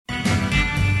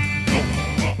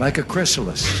Like a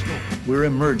chrysalis, we're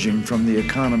emerging from the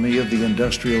economy of the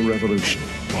Industrial Revolution,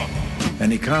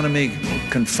 an economy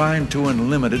confined to and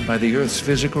limited by the Earth's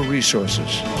physical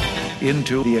resources,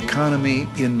 into the economy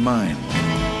in mind,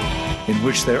 in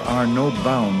which there are no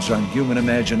bounds on human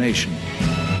imagination,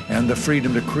 and the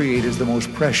freedom to create is the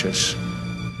most precious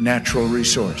natural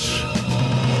resource.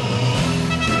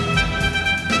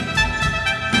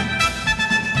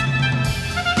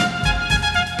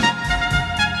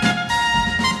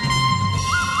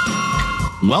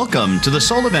 Welcome to the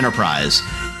Soul of Enterprise,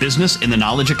 Business in the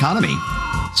Knowledge Economy,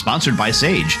 sponsored by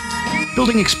Sage,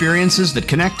 building experiences that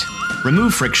connect,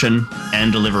 remove friction,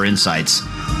 and deliver insights.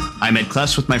 I'm Ed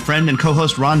Kless with my friend and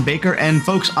co-host Ron Baker, and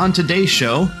folks, on today's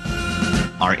show,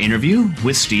 our interview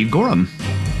with Steve Goreham.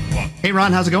 Hey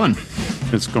Ron, how's it going?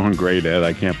 It's going great, Ed.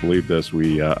 I can't believe this.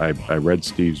 I read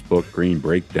Steve's book, Green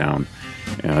Breakdown,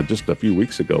 just a few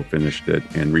weeks ago, finished it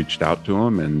and reached out to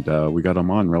him, and we got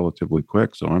him on relatively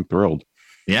quick, so I'm thrilled.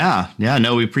 Yeah,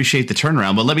 no, we appreciate the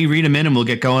turnaround. But let me read him in and we'll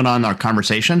get going on our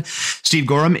conversation. Steve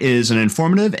Goreham is an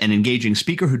informative and engaging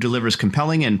speaker who delivers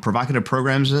compelling and provocative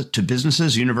programs to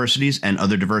businesses, universities, and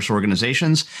other diverse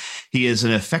organizations. He is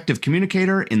an effective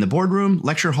communicator in the boardroom,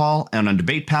 lecture hall, and on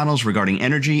debate panels regarding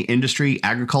energy, industry,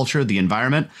 agriculture, the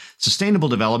environment, sustainable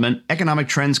development, economic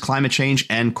trends, climate change,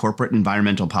 and corporate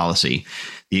environmental policy.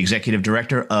 The executive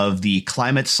director of the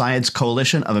Climate Science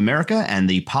Coalition of America and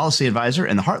the policy advisor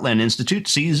in the Heartland Institute,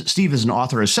 Steve is an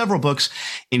author of several books,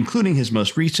 including his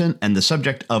most recent and the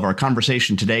subject of our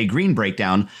conversation today, Green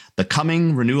Breakdown, The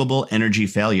Coming Renewable Energy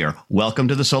Failure. Welcome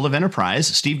to the Soul of Enterprise,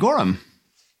 Steve Goreham.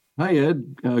 Hi,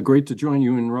 Ed. Great to join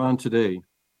you and Ron today.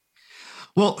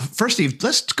 Well, first, Steve,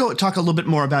 let's go talk a little bit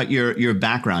more about your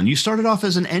background. You started off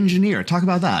as an engineer. Talk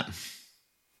about that.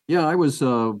 Yeah, I was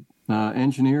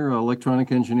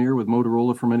electronic engineer with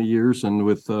Motorola for many years and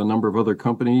with a number of other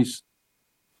companies.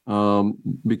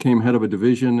 Became head of a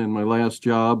division in my last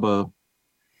job,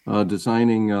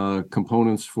 designing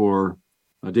components for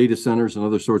data centers and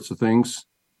other sorts of things.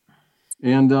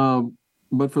 And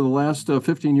but for the last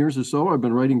 15 years or so, I've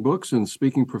been writing books and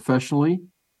speaking professionally.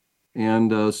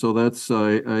 And so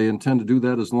I intend to do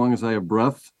that as long as I have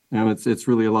breath. And it's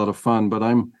really a lot of fun. But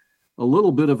I'm a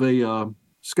little bit of a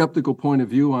skeptical point of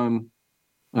view on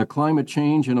climate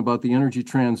change and about the energy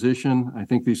transition. I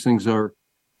think these things are,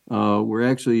 we're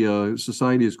actually,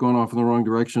 society has gone off in the wrong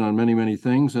direction on many, many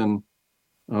things. And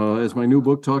as my new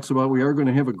book talks about, we are going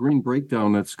to have a green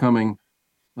breakdown that's coming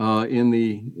in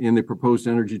the proposed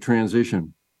energy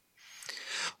transition.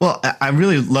 Well, I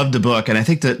really loved the book, and I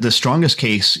think that the strongest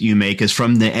case you make is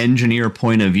from the engineer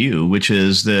point of view, which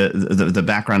is the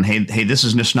background. Hey, this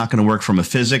is just not going to work from a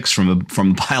physics, from a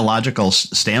biological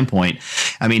standpoint.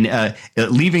 I mean,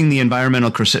 leaving the environmental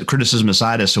criticism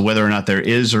aside as to whether or not there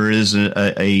is or is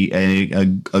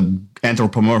a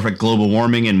anthropomorphic global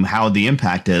warming and how the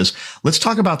impact is. Let's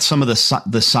talk about some of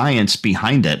the science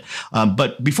behind it.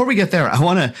 But before we get there, I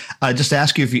want to just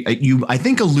ask you if you I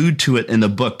think allude to it in the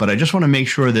book, but I just want to make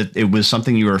sure that it was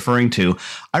something you were referring to.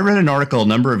 I read an article a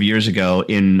number of years ago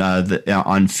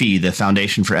on FEE, the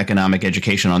Foundation for Economic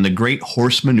Education, on the Great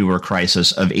Horse Manure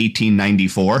Crisis of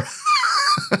 1894.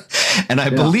 And I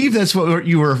believe that's what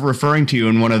you were referring to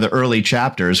in one of the early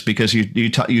chapters, because you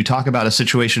talk about a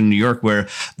situation in New York where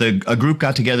a group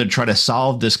got together to try to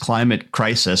solve this climate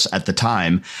crisis at the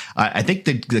time. I think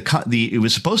it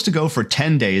was supposed to go for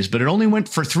 10 days, but it only went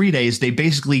for 3 days. They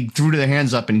basically threw their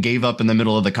hands up and gave up in the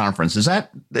middle of the conference. Is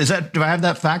that do I have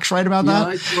that facts right about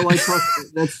that?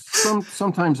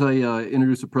 Sometimes I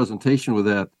introduce a presentation with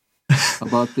that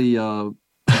about the I'm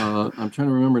trying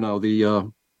to remember now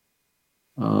the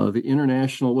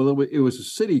international, well, it was a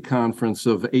city conference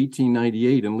of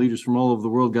 1898, and leaders from all over the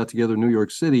world got together in New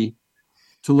York City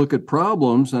to look at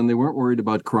problems, and they weren't worried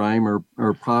about crime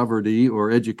or poverty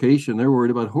or education. They were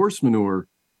worried about horse manure,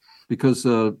 because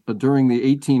during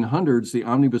the 1800s, the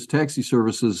omnibus taxi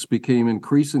services became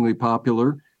increasingly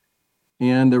popular,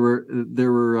 and there were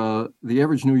the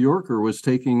average New Yorker was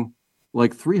taking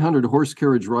like 300 horse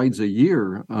carriage rides a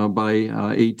year by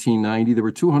 1890. There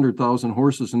were 200,000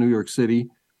 horses in New York City,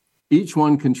 each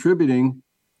one contributing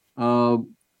manure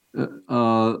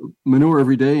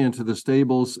every day into the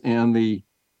stables and the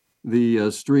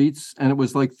streets. And it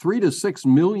was like 3 to 6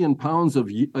 million pounds a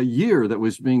year that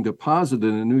was being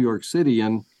deposited in New York City.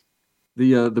 And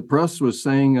the press was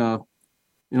saying,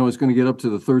 it's going to get up to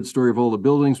the third story of all the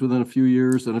buildings within a few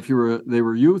years. And if they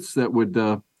were youths that would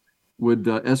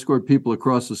escort people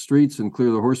across the streets and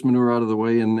clear the horse manure out of the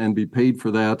way and be paid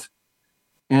for that.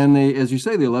 And they, as you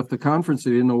say, they left the conference.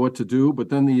 They didn't know what to do. But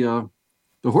then the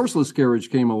horseless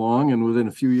carriage came along, and within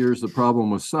a few years, the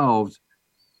problem was solved.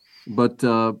 But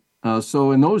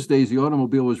so in those days, the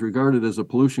automobile was regarded as a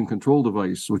pollution control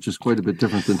device, which is quite a bit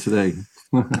different than today.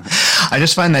 I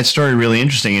just find that story really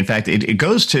interesting. In fact, it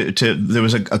goes to there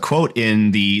was a quote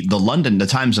in the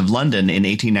Times of London in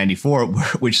 1894,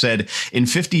 which said, "In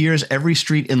 50 years, every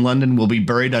street in London will be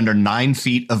buried under 9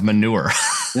 feet of manure."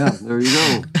 Yeah, there you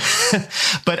go.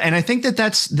 And I think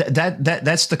that's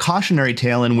the cautionary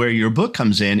tale, and where your book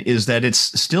comes in is that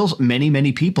it's still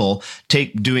many people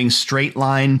doing straight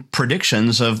line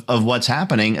predictions of what's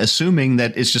happening, assuming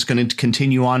that it's just going to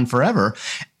continue on forever.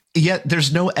 Yet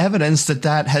there's no evidence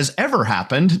that has ever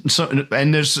happened. So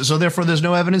therefore there's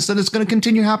no evidence that it's going to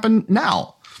continue to happen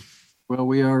now. Well,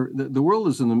 the world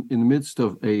is in the midst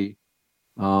of a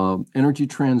energy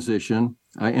transition,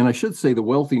 and I should say the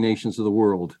wealthy nations of the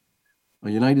world,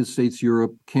 United States,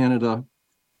 Europe, Canada,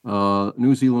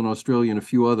 New Zealand, Australia, and a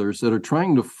few others that are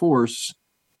trying to force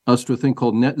us to a thing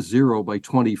called net zero by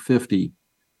 2050.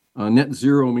 Net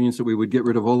zero means that we would get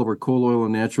rid of all of our coal, oil,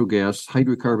 and natural gas,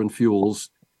 hydrocarbon fuels,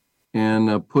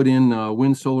 and put in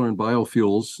wind, solar, and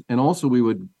biofuels. And also we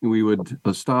would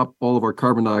stop all of our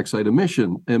carbon dioxide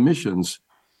emissions,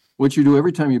 which you do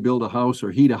every time you build a house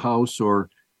or heat a house or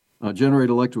generate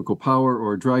electrical power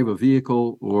or drive a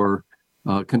vehicle or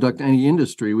conduct any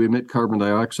industry. We emit carbon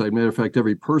dioxide. Matter of fact,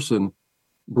 every person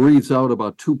breathes out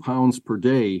about 2 pounds per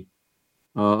day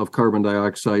of carbon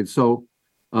dioxide. So,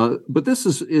 but this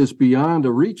is beyond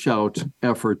a reach out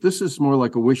effort. This is more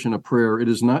like a wish and a prayer. It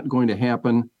is not going to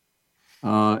happen.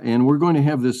 And we're going to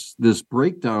have this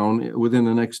breakdown within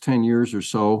the next 10 years or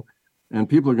so, and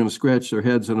people are going to scratch their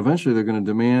heads, and eventually they're going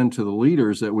to demand to the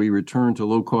leaders that we return to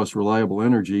low-cost, reliable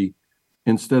energy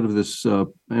instead of this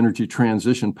energy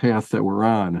transition path that we're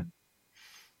on.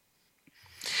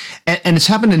 And it's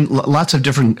happened in lots of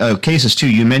different cases, too.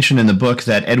 You mentioned in the book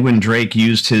that Edwin Drake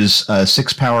used his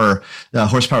 6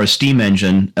 horsepower steam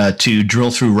engine to drill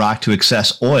through rock to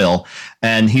access oil.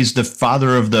 And he's the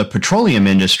father of the petroleum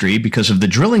industry because of the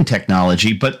drilling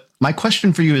technology. But my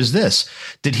question for you is this: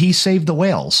 did he save the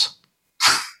whales?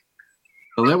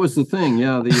 Well, that was the thing.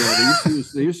 Yeah, they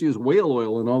used to use whale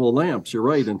oil in all the lamps. You're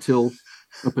right, until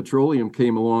petroleum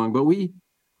came along. But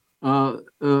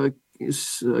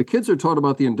kids are taught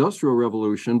about the Industrial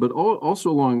Revolution, but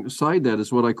also alongside that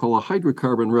is what I call a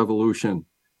hydrocarbon revolution.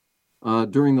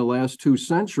 During the last 2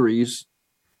 centuries,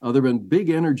 there have been big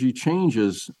energy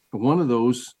changes. One of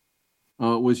those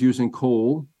was using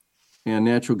coal and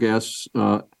natural gas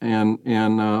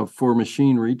and for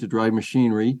machinery, to drive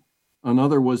machinery.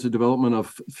 Another was the development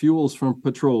of fuels from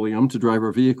petroleum to drive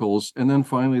our vehicles. And then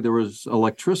finally, there was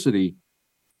electricity,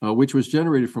 which was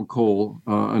generated from coal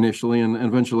initially and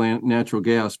eventually natural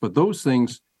gas. But those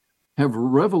things have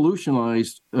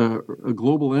revolutionized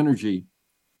global energy.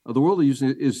 The world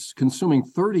is consuming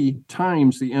 30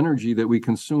 times the energy that we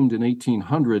consumed in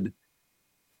 1800.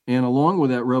 And along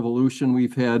with that revolution,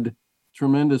 we've had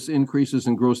tremendous increases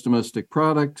in gross domestic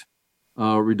product,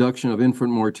 reduction of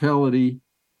infant mortality,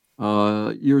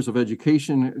 years of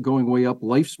education going way up,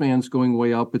 lifespans going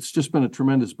way up. It's just been a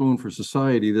tremendous boon for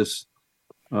society, this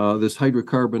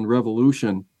hydrocarbon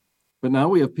revolution. But now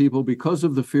we have people, because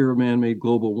of the fear of man-made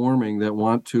global warming, that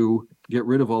want to get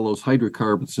rid of all those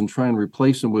hydrocarbons and try and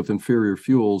replace them with inferior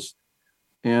fuels.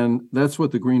 And that's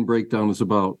what the green breakdown is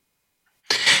about.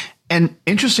 And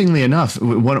interestingly enough,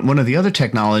 one of the other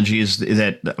technologies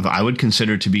that I would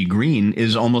consider to be green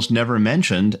is almost never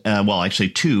mentioned. Well, actually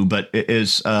 2, but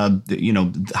is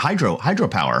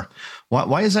hydropower.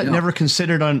 Why is that never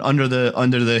considered under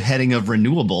the heading of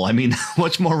renewable? I mean,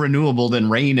 what's more renewable than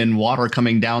rain and water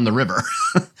coming down the river?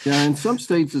 Yeah, in some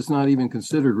states it's not even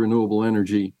considered renewable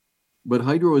energy, but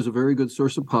hydro is a very good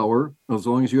source of power as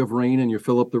long as you have rain and you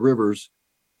fill up the rivers.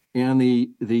 And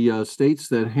the states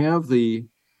that have the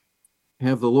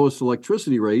lowest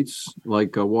electricity rates,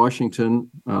 like Washington,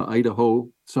 Idaho,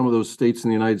 some of those states in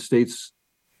the United States,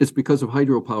 it's because of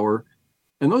hydropower.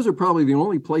 And those are probably the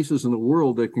only places in the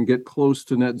world that can get close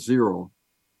to net zero.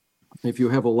 If you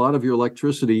have a lot of your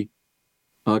electricity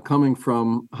coming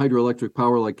from hydroelectric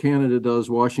power like Canada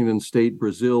does, Washington State,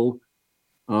 Brazil,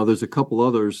 there's a couple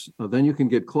others, then you can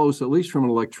get close, at least from an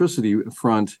electricity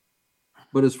front.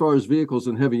 But as far as vehicles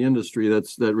and heavy industry,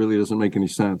 that really doesn't make any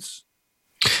sense.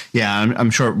 Yeah,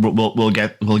 I'm sure we'll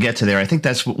get to there. I think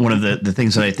that's one of the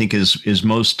things that I think is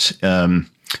most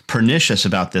pernicious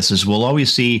about this is we'll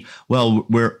always see, well,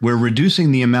 we're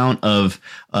reducing the amount of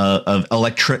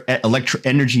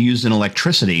energy used in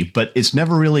electricity, but it's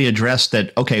never really addressed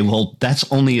that, okay, well, that's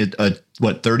only a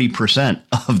 30%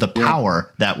 of the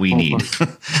power that we need.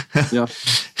 Yeah.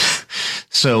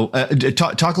 So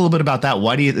talk a little bit about that.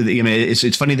 Why do you, I mean,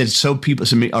 it's funny that people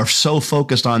are so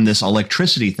focused on this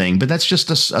electricity thing, but that's just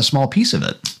a small piece of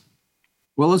it.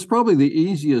 Well, it's probably the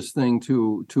easiest thing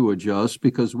to adjust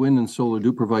because wind and solar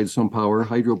do provide some power.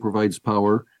 Hydro provides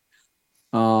power.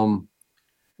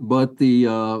 But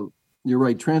you're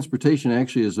right, transportation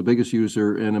actually is the biggest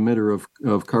user and emitter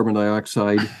of carbon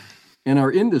dioxide. And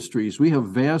our industries, we have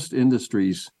vast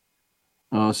industries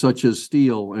such as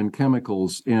steel and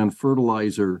chemicals and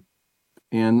fertilizer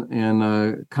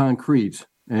and concrete.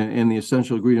 And the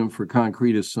essential ingredient for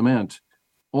concrete is cement.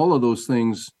 All of those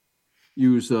things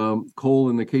use coal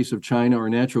in the case of China or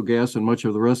natural gas in much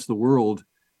of the rest of the world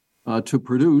to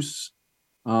produce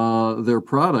their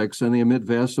products, and they emit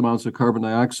vast amounts of carbon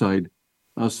dioxide.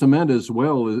 Cement as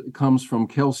well, it comes from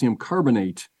calcium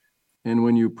carbonate. And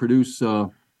when you produce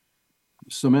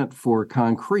cement for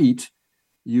concrete,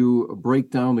 you break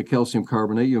down the calcium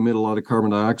carbonate, you emit a lot of carbon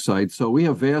dioxide. So we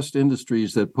have vast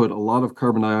industries that put a lot of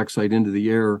carbon dioxide into the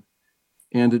air.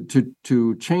 And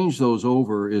to change those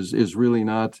over is really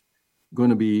not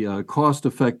going to be cost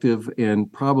effective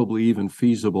and probably even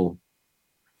feasible.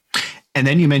 And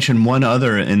then you mentioned one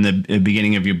other in the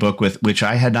beginning of your book, with which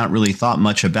I had not really thought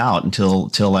much about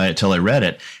until I read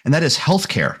it, and that is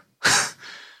healthcare.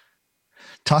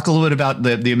 Talk a little bit about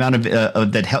the amount of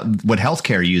what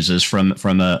healthcare uses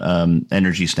from a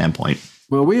energy standpoint.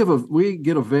 Well, we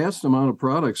get a vast amount of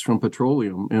products from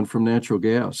petroleum and from natural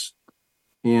gas,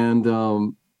 and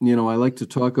I like to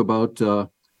talk about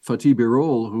Fatih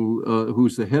Birol,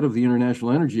 who's the head of the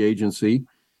International Energy Agency.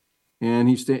 And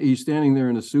he's standing there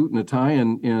in a suit and a tie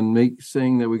and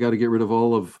saying that we got to get rid of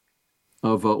all of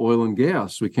oil and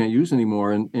gas we can't use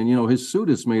anymore. And his suit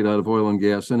is made out of oil and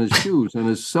gas, and his shoes and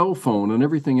his cell phone and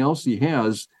everything else he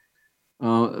has.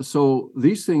 So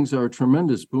these things are a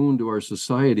tremendous boon to our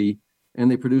society, and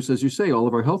they produce, as you say, all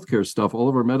of our healthcare stuff. All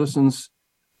of our medicines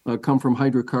come from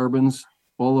hydrocarbons.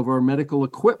 All of our medical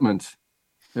equipment,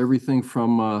 everything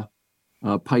from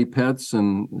pipettes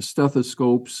and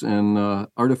stethoscopes and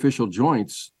artificial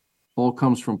joints, all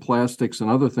comes from plastics and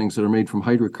other things that are made from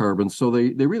hydrocarbons. So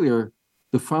they really are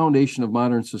the foundation of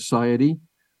modern society.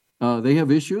 They have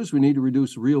issues. We need to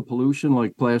reduce real pollution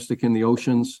like plastic in the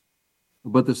oceans.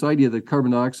 But this idea that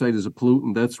carbon dioxide is a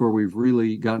pollutant, that's where we've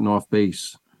really gotten off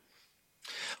base.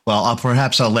 Well,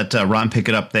 perhaps I'll let Ron pick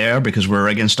it up there because we're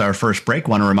against our first break.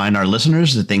 Want to remind our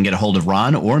listeners that they can get a hold of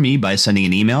Ron or me by sending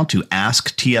an email to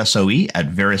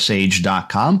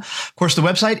asktsoe@verisage.com. Of course, the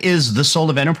website is The Soul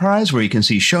of Enterprise, where you can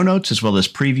see show notes as well as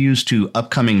previews to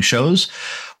upcoming shows.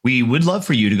 We would love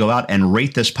for you to go out and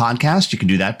rate this podcast. You can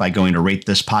do that by going to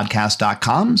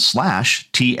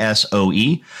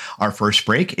ratethispodcast.com/TSOE. Our first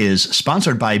break is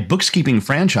sponsored by Bookskeeping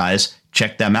Franchise.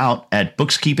 Check them out at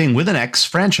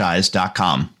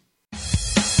bookskeepingwithanxfranchise.com.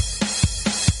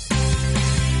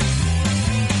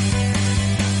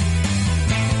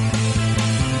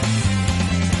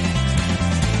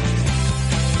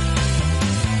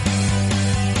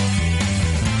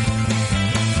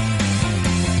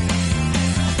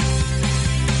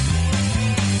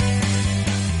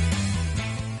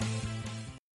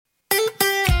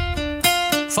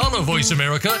 Follow Voice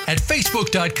America at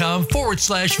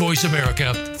Facebook.com/Voice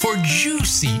America for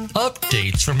juicy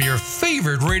updates from your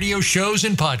favorite radio shows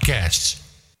and podcasts.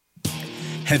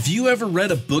 Have you ever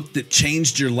read a book that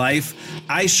changed your life?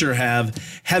 I sure have.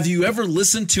 Have you ever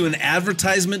listened to an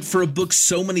advertisement for a book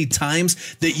so many times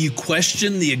that you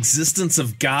question the existence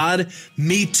of God?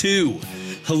 Me too.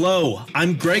 Hello,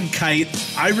 I'm Greg Kite.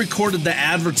 I recorded the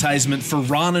advertisement for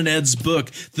Ron and Ed's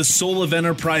book, The Soul of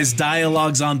Enterprise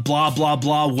Dialogues on blah, blah,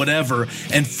 blah, whatever.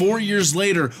 And 4 years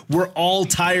later, we're all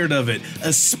tired of it,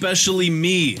 especially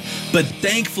me. But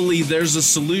thankfully, there's a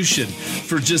solution.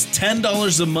 For just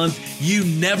 $10 a month, you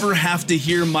never have to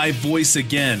hear my voice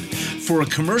again. For a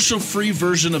commercial-free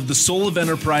version of The Soul of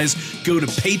Enterprise, go to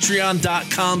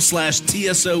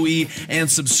patreon.com/TSOE and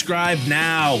subscribe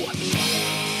now.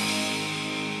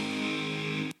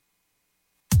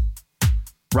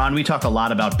 Ron, we talk a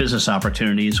lot about business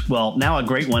opportunities. Well, now a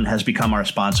great one has become our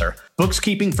sponsor,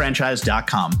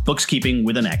 bookskeepingfranchise.com, bookkeeping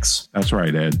with an X. That's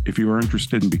right, Ed. If you are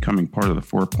interested in becoming part of the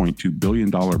 $4.2 billion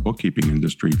bookkeeping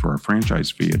industry for a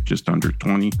franchise fee at just under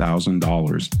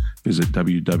 $20,000, visit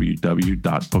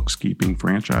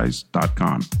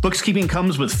www.bookskeepingfranchise.com. Bookkeeping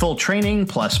comes with full training,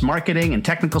 plus marketing and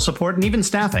technical support, and even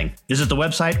staffing. Visit the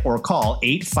website or call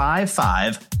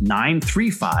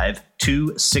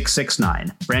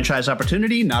 855-935-2669. Franchise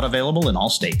opportunity not available in all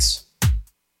states.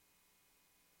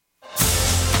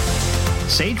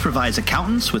 Sage provides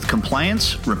accountants with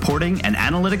compliance, reporting, and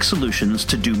analytic solutions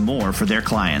to do more for their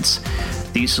clients.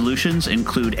 These solutions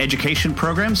include education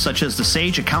programs such as the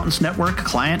Sage Accountants Network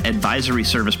Client Advisory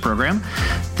Service Program.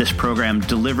 This program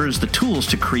delivers the tools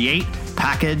to create,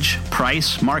 package,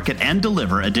 price, market, and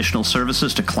deliver additional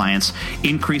services to clients,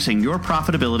 increasing your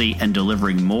profitability and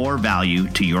delivering more value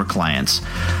to your clients.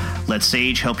 Let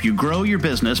Sage help you grow your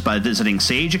business by visiting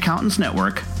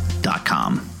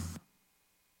sageaccountantsnetwork.com.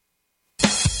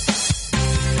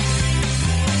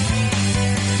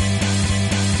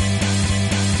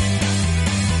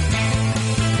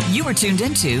 You are tuned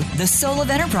into The Soul of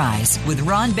Enterprise with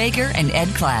Ron Baker and Ed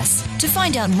Kless. To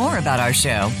find out more about our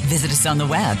show, visit us on the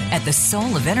web at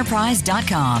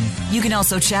thesoulofenterprise.com. You can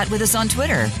also chat with us on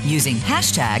Twitter using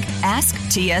hashtag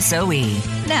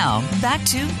AskTSOE. Now, back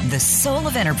to The Soul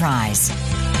of Enterprise.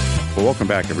 Well, welcome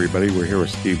back, everybody. We're here with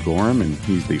Steve Goreham, and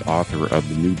he's the author of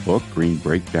the new book, Green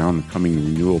Breakdown, Coming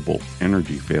Renewable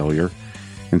Energy Failure.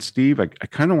 And Steve, I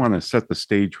kind of want to set the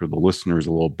stage for the listeners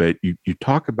a little bit. You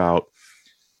talk about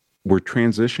we're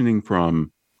transitioning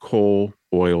from coal,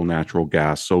 oil, natural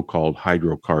gas, so-called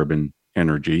hydrocarbon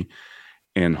energy,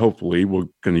 and hopefully we're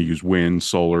going to use wind,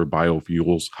 solar,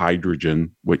 biofuels,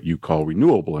 hydrogen, what you call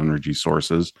renewable energy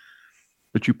sources.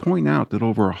 But you point out that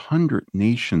over 100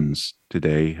 nations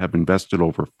today have invested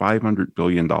over $500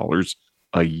 billion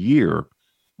a year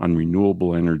on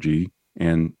renewable energy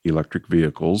and electric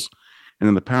vehicles. And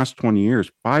in the past 20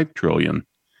 years, $5 trillion.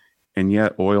 And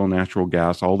yet oil, natural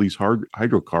gas, all these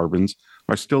hydrocarbons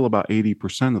are still about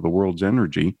 80% of the world's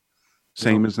energy,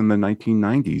 same as in the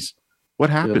 1990s. What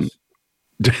happened?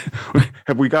 Yes.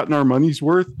 Have we gotten our money's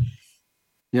worth?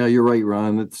 Yeah, you're right,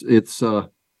 Ron. It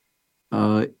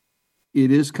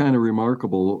is kind of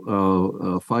remarkable.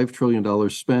 $5 trillion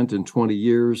spent in 20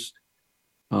 years.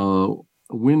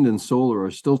 Wind and solar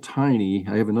are still tiny.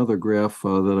 I have another graph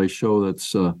that I show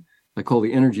that's I call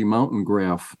the energy mountain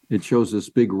graph. It shows this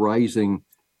big rising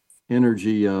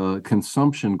energy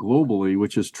consumption globally,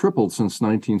 which has tripled since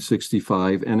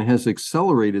 1965 and has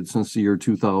accelerated since the year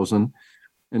 2000.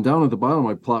 And down at the bottom,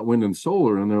 I plot wind and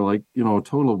solar, and they're like, a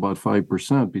total of about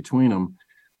 5% between them.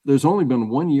 There's only been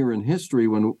 1 year in history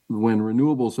when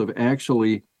renewables have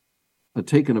actually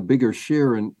taken a bigger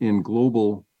share in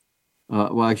global,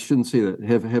 well, I shouldn't say that,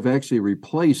 have actually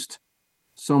replaced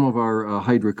some of our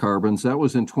hydrocarbons. That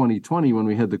was in 2020 when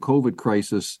we had the COVID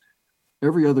crisis.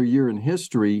 Every other year in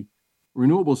history,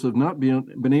 renewables have not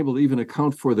been able to even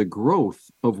account for the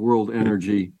growth of world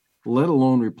energy, let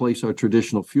alone replace our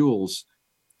traditional fuels.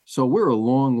 So we're a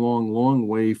long, long, long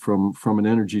way from an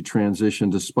energy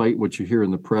transition, despite what you hear in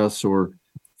the press or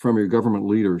from your government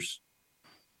leaders.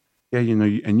 Yeah,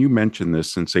 and you mentioned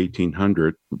this since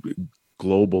 1800.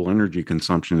 Global energy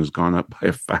consumption has gone up by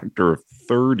a factor of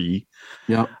 30.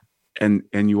 Yeah. And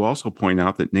you also point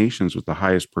out that nations with the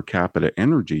highest per capita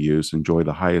energy use enjoy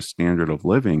the highest standard of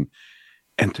living.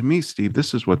 And to me, Steve,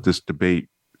 this is what this debate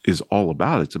is all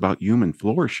about. It's about human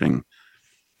flourishing.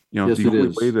 Yes, the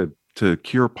only way to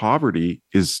cure poverty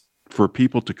is for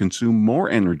people to consume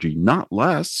more energy, not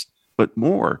less, but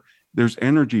more. There's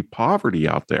energy poverty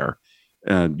out there.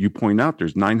 You point out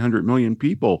there's 900 million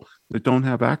people that don't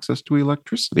have access to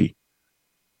electricity.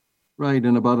 Right,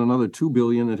 and about another 2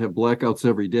 billion that have blackouts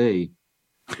every day.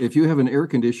 If you have an air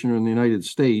conditioner in the United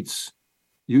States,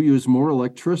 you use more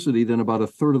electricity than about a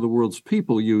third of the world's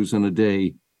people use in a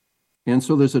day. And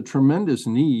so there's a tremendous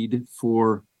need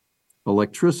for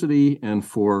electricity and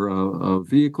for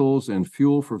vehicles and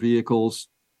fuel for vehicles.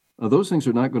 Those things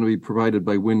are not going to be provided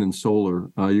by wind and solar.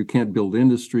 You can't build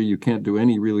industry. You can't do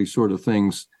any really sort of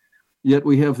things. Yet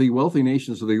we have the wealthy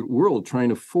nations of the world trying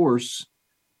to force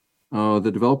the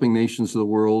developing nations of the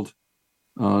world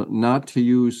not to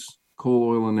use coal,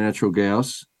 oil, and natural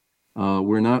gas.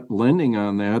 We're not lending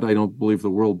on that. I don't believe the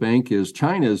World Bank is.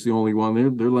 China is the only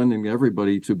one. They're lending to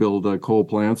everybody to build coal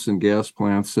plants and gas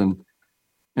plants. And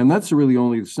that's really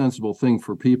only the sensible thing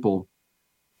for people.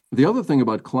 The other thing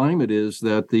about climate is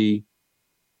that the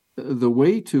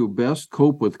way to best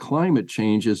cope with climate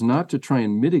change is not to try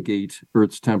and mitigate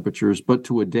Earth's temperatures, but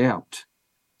to adapt.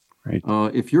 Right.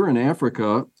 If you're in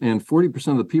Africa and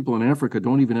 40% of the people in Africa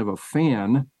don't even have a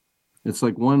fan, it's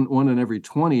like one in every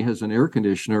 20 has an air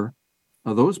conditioner.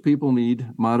 Those people need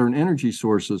modern energy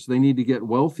sources. They need to get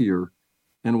wealthier.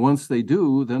 And once they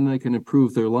do, then they can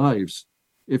improve their lives.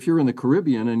 If you're in the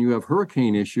Caribbean and you have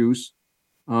hurricane issues,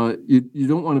 you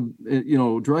don't want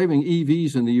to, driving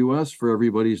EVs in the U.S. for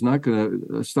everybody is not going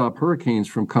to stop hurricanes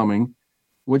from coming.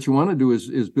 What you want to do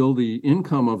is build the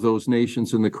income of those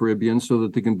nations in the Caribbean so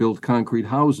that they can build concrete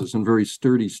houses and very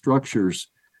sturdy structures.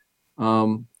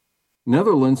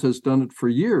 Netherlands has done it for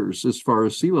years as far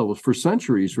as sea levels, for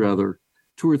centuries rather,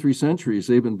 2 or 3 centuries.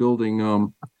 They've been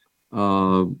building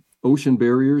ocean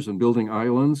barriers and building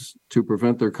islands to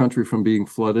prevent their country from being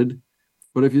flooded.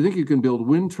 But if you think you can build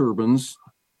wind turbines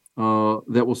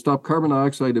that will stop carbon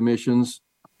dioxide emissions,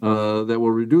 that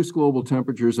will reduce global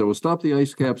temperatures, that will stop the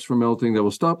ice caps from melting, that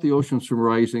will stop the oceans from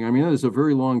rising, I mean, that is a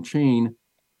very long chain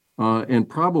and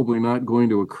probably not going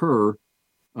to occur.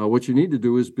 What you need to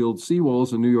do is build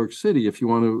seawalls in New York City if you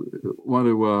want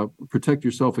to protect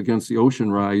yourself against the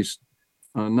ocean rise,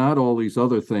 not all these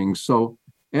other things. So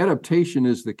adaptation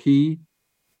is the key,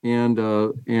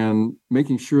 and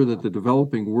making sure that the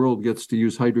developing world gets to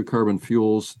use hydrocarbon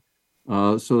fuels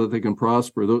so that they can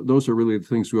prosper. Those are really the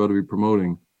things we ought to be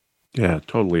promoting. Yeah,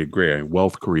 totally agree.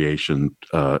 Wealth creation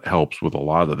helps with a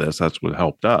lot of this. That's what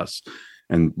helped us,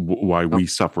 and why we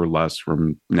suffer less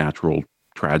from natural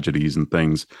tragedies and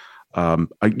things.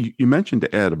 You mentioned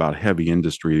to Ed about heavy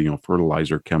industry,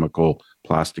 fertilizer, chemical,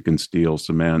 plastic and steel,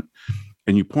 cement,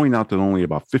 and you point out that only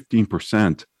about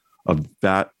 15% of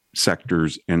that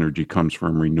sector's energy comes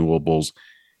from renewables.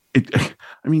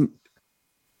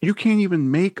 You can't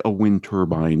even make a wind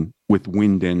turbine with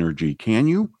wind energy, can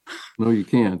you? No, you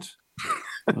can't.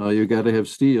 You got to have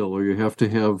steel, or you have to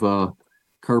have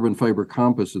carbon fiber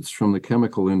composites from the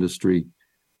chemical industry.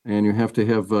 And you have to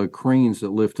have cranes that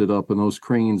lift it up, and those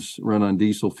cranes run on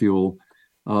diesel fuel.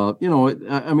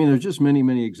 There's just many,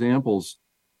 many examples.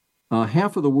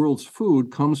 Half of the world's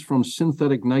food comes from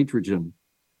synthetic nitrogen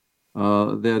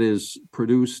that is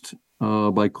produced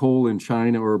by coal in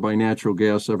China or by natural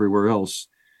gas everywhere else.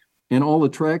 And all the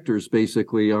tractors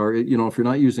basically are, if you're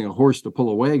not using a horse to pull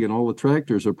a wagon, all the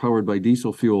tractors are powered by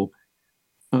diesel fuel.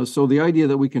 So the idea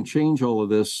that we can change all of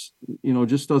this,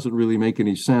 just doesn't really make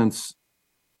any sense.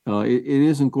 It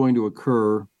isn't going to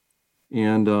occur,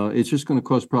 and it's just going to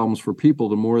cause problems for people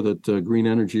the more that green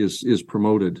energy is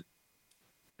promoted.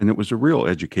 And it was a real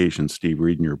education, Steve,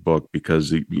 reading your book, because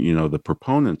the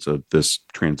proponents of this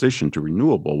transition to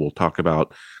renewable will talk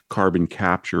about carbon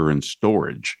capture and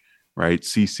storage, right?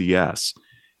 CCS.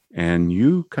 And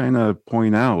you kind of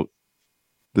point out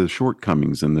the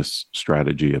shortcomings in this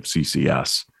strategy of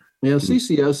CCS. Yeah,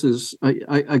 CCS is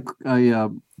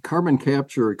carbon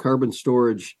capture or carbon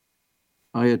storage.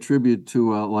 I attribute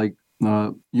to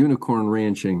unicorn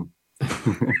ranching.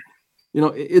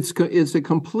 It's a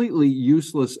completely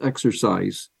useless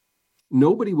exercise.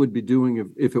 Nobody would be doing it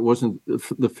if it wasn't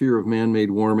the fear of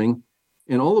man-made warming.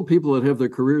 And all the people that have their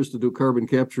careers to do carbon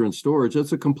capture and storage,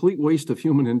 that's a complete waste of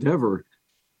human endeavor.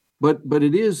 But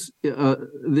it is,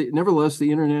 nevertheless,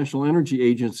 the International Energy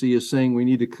Agency is saying we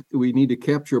need to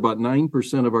capture about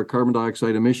 9% of our carbon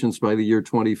dioxide emissions by the year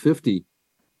 2050.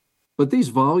 But these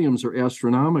volumes are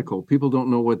astronomical. People don't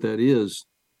know what that is.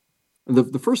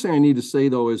 The first thing I need to say,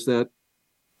 though, is that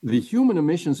the human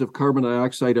emissions of carbon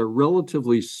dioxide are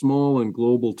relatively small in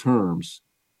global terms.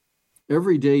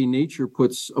 Every day, nature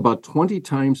puts about 20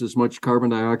 times as much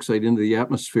carbon dioxide into the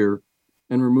atmosphere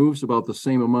and removes about the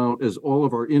same amount as all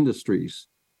of our industries.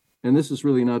 And this is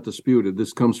really not disputed.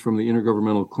 This comes from the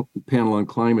Intergovernmental Panel on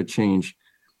Climate Change.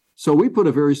 So we put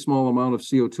a very small amount of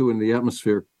CO2 in the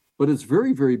atmosphere, but it's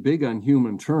very, very big on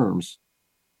human terms.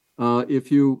 I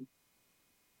think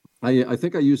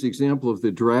I use the example of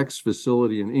the Drax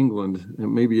facility in England,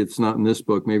 and maybe it's not in this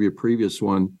book, maybe a previous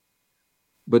one.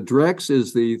 But Drax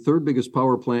is the third biggest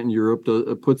power plant in Europe.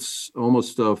 It puts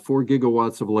almost 4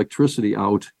 gigawatts of electricity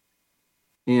out.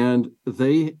 And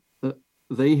they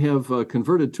have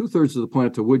converted 2/3 of the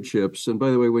plant to wood chips. And by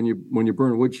the way, when you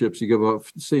burn wood chips, you give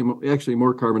off actually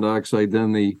more carbon dioxide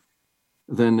than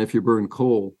if you burn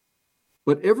coal.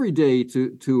 But every day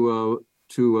to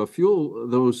fuel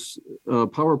those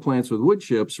power plants with wood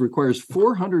chips requires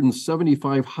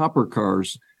 475 hopper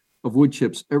cars of wood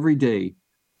chips every day,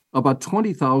 about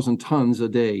 20,000 tons a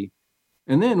day.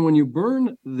 And then when you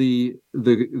burn the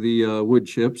wood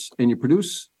chips and you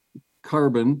produce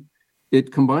carbon,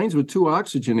 it combines with 2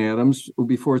 oxygen atoms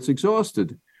before it's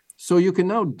exhausted. So you can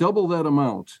now double that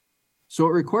amount. So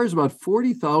it requires about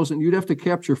 40,000. You'd have to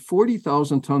capture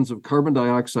 40,000 tons of carbon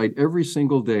dioxide every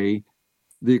single day,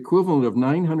 the equivalent of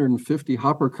 950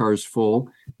 hopper cars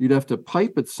full. You'd have to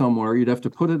pipe it somewhere. You'd have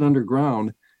to put it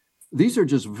underground. These are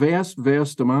just vast,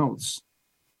 vast amounts.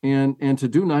 And to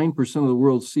do 9% of the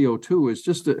world's CO2 is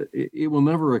just, it will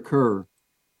never occur.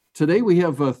 Today, we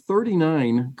have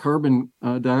 39 carbon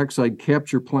dioxide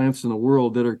capture plants in the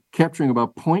world that are capturing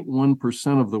about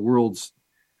 0.1% of the world's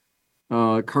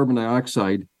carbon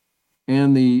dioxide.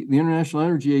 And the International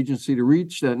Energy Agency, to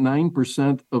reach that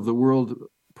 9% of the world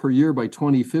per year by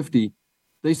 2050,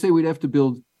 they say we have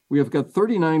got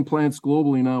 39 plants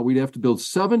globally now. We'd have to build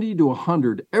 70 to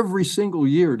 100 every single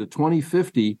year to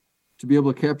 2050 to be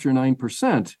able to capture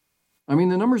 9%. I mean,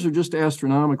 the numbers are just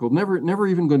astronomical. Never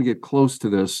even going to get close to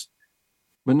this.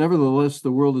 But nevertheless,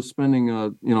 the world is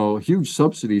spending, huge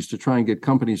subsidies to try and get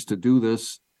companies to do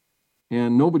this,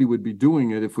 and nobody would be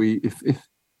doing it if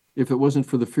it wasn't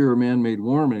for the fear of man-made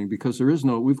warming. Because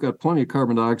we've got plenty of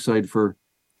carbon dioxide for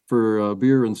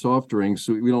beer and soft drinks.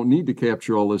 So we don't need to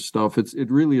capture all this stuff.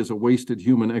 It really is a wasted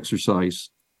human exercise.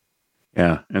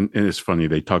 Yeah, and it's funny,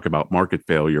 they talk about market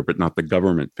failure, but not the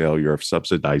government failure of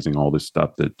subsidizing all this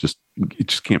stuff that just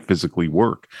can't physically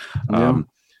work. Yeah.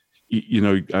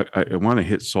 I want to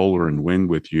hit solar and wind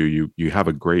with you. You have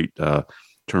a great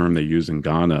term they use in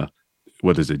Ghana.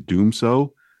 What is it?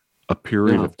 Doomso, a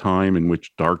period of time in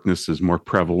which darkness is more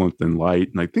prevalent than light.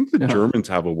 And I think the Germans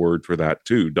have a word for that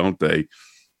too, don't they?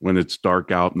 When it's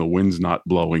dark out and the wind's not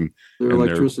blowing, their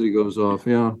electricity goes off.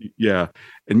 Yeah. Yeah.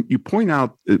 And you point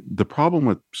out the problem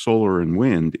with solar and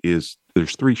wind is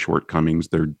there's three shortcomings.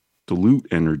 They're dilute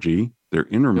energy, they're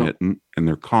intermittent, and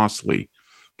they're costly.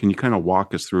 Can you kind of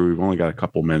walk us through? We've only got a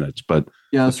couple minutes, but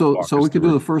so we could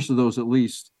do the first of those at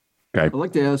least. Okay. I'd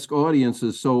like to ask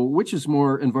audiences, so which is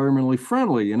more environmentally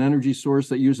friendly, an energy source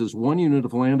that uses 1 unit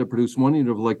of land to produce 1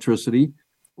 unit of electricity,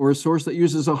 or a source that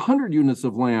uses 100 units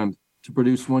of land to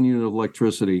produce 1 unit of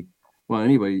electricity? Well,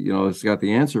 anyway, it's got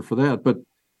the answer for that. But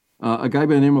a guy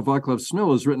by the name of Vaclav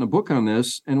Smil has written a book on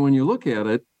this. And when you look at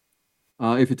it,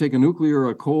 if you take a nuclear,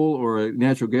 a coal, or a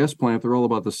natural gas plant, they're all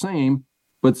about the same.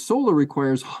 But solar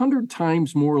requires 100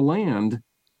 times more land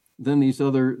than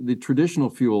the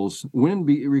traditional fuels. Wind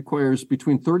requires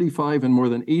between 35 and more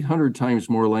than 800 times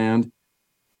more land.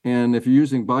 And if you're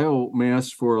using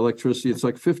biomass for electricity, it's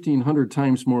like 1,500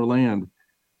 times more land.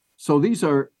 So these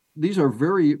are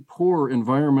very poor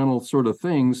environmental sort of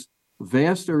things.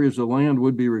 Vast areas of land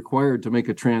would be required to make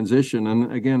a transition.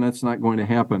 And again, that's not going to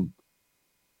happen.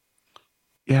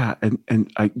 Yeah. And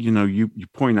you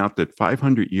point out that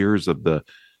 500 years of the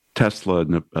Tesla,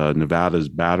 Nevada's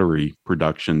battery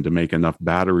production to make enough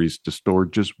batteries to store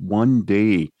just 1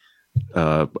 day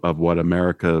of what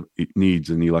America needs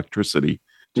in electricity.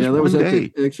 Just that was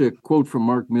actually a quote from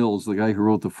Mark Mills, the guy who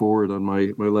wrote the foreword on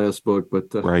my last book. But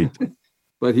right.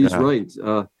 But he's right.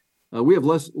 We have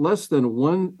less than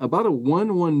about a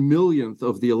 1 millionth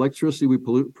of the electricity we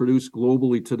produce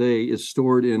globally today is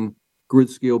stored in grid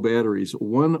scale batteries.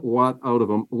 1 watt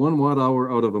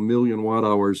hour out of a million watt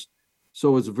hours.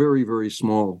 So it's very, very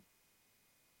small.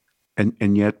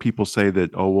 And yet people say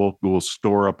that, we'll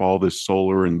store up all this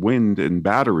solar and wind and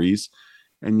batteries.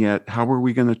 And yet, how are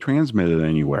we going to transmit it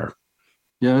anywhere?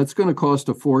 Yeah, it's going to cost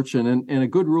a fortune. And a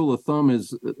good rule of thumb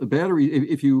is a battery,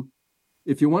 if you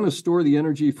want to store the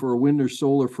energy for a wind or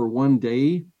solar for 1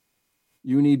 day,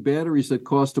 you need batteries that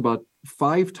cost about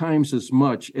 5 times as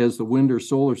much as the wind or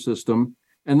solar system.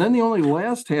 And then they only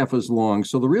last half as long.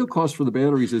 So the real cost for the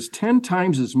batteries is 10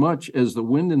 times as much as the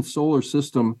wind and solar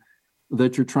system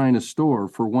that you're trying to store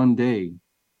for 1 day.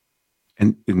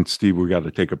 And Steve, we got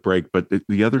to take a break. But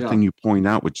the other thing you point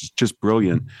out, which is just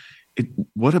brilliant,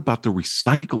 what about the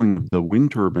recycling of the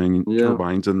wind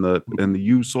turbines and the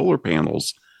used solar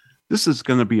panels? This is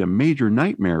going to be a major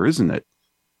nightmare, isn't it?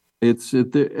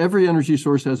 Every energy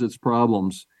source has its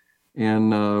problems,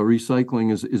 and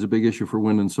recycling is a big issue for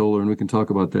wind and solar, and we can talk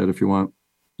about that if you want.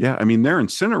 Yeah, I mean, they're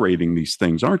incinerating these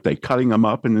things, aren't they? Cutting them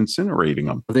up and incinerating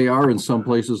them. They are in some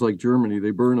places like Germany.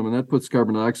 They burn them, and that puts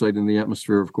carbon dioxide in the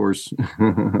atmosphere, of course.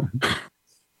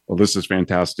 Well, this is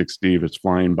fantastic, Steve. It's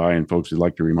flying by. And folks, I'd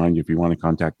like to remind you, if you want to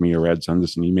contact me or Ed, send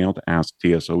us an email to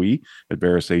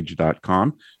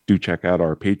asktsoe@verasage.com. Do check out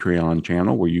our Patreon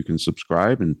channel where you can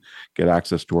subscribe and get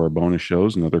access to our bonus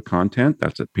shows and other content.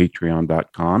 That's at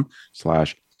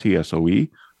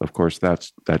patreon.com/TSOE. Of course, that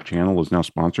channel is now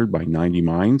sponsored by 90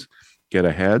 Minds. Get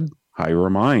ahead, hire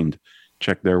a mind.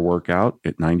 Check their work out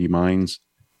at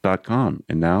 90minds.com.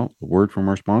 And now, a word from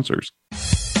our sponsors.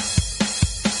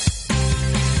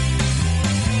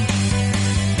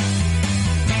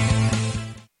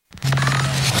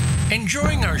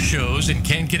 Enjoying our shows and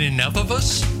can't get enough of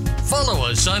us? Follow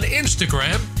us on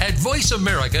Instagram at Voice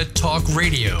America Talk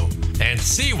Radio and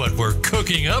see what we're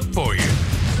cooking up for you.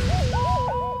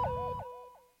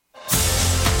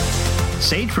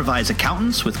 Sage provides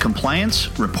accountants with compliance,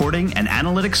 reporting, and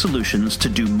analytic solutions to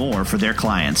do more for their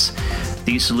clients.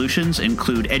 These solutions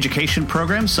include education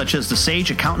programs such as the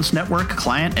Sage Accountants Network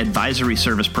Client Advisory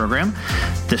Service Program.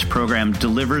 This program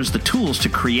delivers the tools to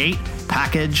create,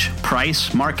 package,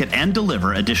 price, market, and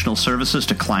deliver additional services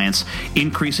to clients,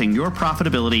 increasing your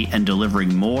profitability and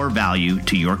delivering more value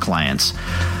to your clients.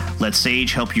 Let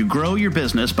Sage help you grow your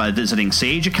business by visiting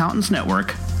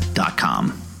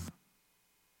sageaccountantsnetwork.com.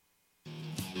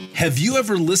 Have you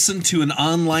ever listened to an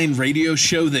online radio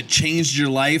show that changed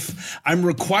your life? I'm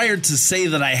required to say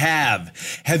that I have.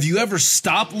 Have you ever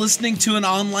stopped listening to an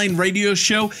online radio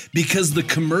show because the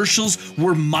commercials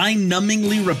were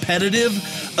mind-numbingly repetitive?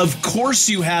 Of course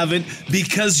you haven't,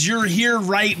 because you're here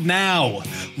right now.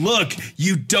 Look,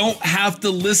 you don't have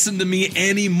to listen to me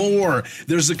anymore.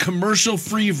 There's a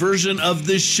commercial-free version of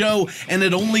this show, and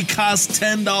it only costs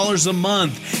 $10 a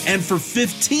month. And for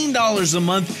 $15 a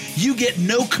month, you get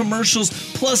no commercials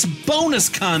plus bonus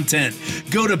content.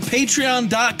 Go to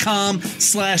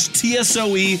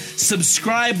patreon.com/TSOE,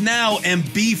 subscribe now,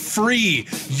 and be free.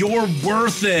 You're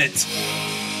worth it.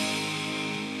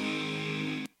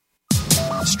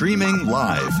 Streaming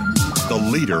live, the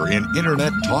leader in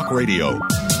Internet talk radio,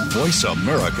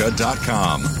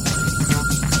 voiceamerica.com.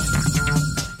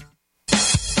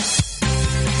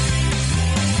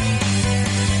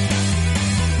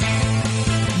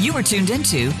 You are tuned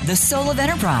into The Soul of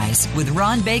Enterprise with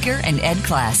Ron Baker and Ed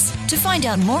Kless. To find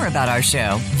out more about our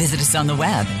show, visit us on the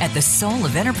web at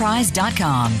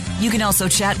thesoulofenterprise.com. You can also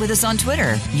chat with us on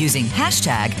Twitter using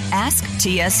hashtag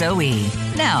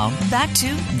AskTSOE. Now, back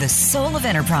to The Soul of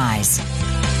Enterprise.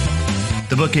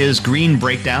 The book is Green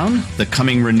Breakdown, The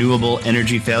Coming Renewable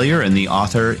Energy Failure, and the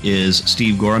author is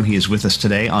Steve Goreham. He is with us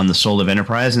today on The Soul of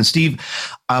Enterprise. And Steve,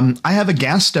 I have a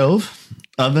gas stove,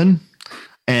 oven,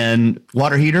 and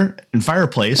water heater and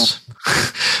fireplace.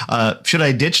 Should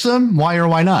I ditch them? Why or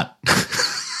why not?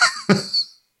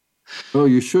 Oh,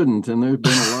 you shouldn't. And there's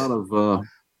been a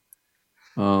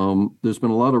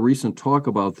lot of recent talk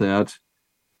about that.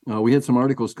 We had some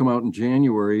articles come out in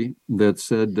January that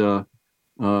said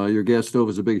your gas stove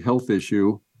is a big health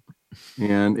issue.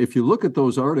 And if you look at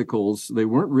those articles, they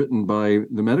weren't written by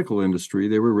the medical industry.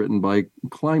 They were written by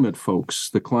climate folks.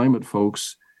 The climate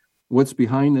folks. What's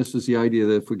behind this is the idea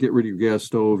that if we get rid of your gas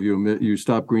stove, you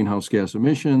stop greenhouse gas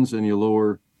emissions and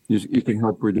you can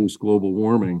help reduce global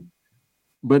warming.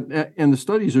 And the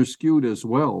studies are skewed as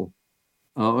well.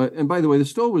 And by the way, the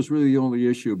stove is really the only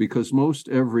issue because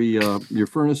your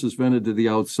furnace is vented to the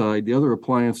outside. The other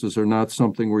appliances are not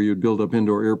something where you'd build up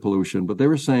indoor air pollution. But they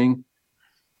were saying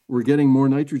we're getting more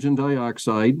nitrogen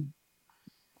dioxide.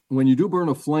 When you do burn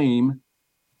a flame,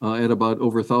 at about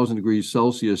over 1,000 degrees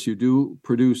Celsius, you do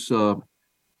produce nitrogen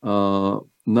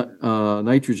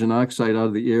oxide out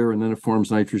of the air, and then it forms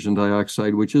nitrogen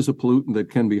dioxide, which is a pollutant that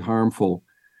can be harmful.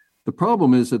 The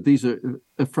problem is that these are,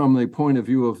 from the point of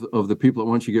view of the people that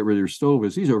want you to get rid of your stove,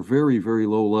 is these are very, very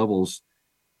low levels.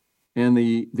 And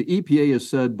the EPA has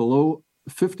said below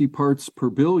 50 parts per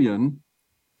billion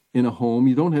in a home,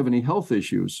 you don't have any health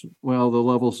issues. Well, the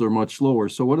levels are much lower.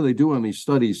 So what do they do on these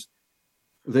studies?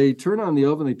 They turn on the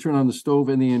oven, they turn on the stove,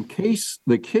 and they encase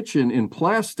the kitchen in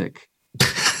plastic.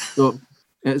 So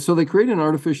they create an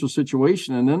artificial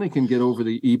situation, and then they can get over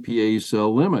the EPA's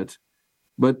limit.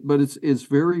 But it's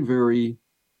very, very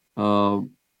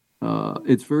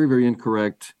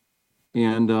incorrect,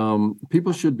 and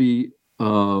people should be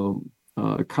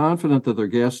confident that their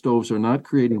gas stoves are not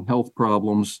creating health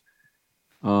problems.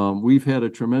 We've had a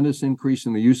tremendous increase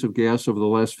in the use of gas over the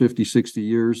last 50, 60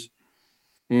 years.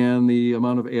 And the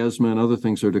amount of asthma and other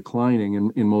things are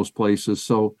declining in most places.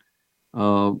 So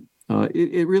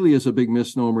it really is a big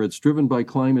misnomer. It's driven by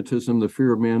climatism, the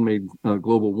fear of man-made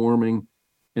global warming,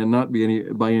 and not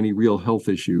by any real health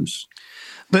issues.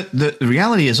 But the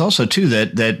reality is also, too,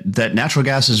 that natural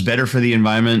gas is better for the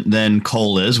environment than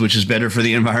coal is, which is better for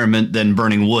the environment than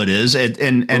burning wood is.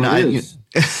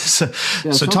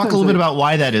 So talk a little bit about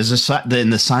why that is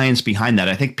and the science behind that.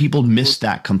 I think people miss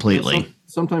that completely.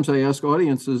 Sometimes I ask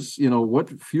audiences,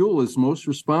 what fuel is most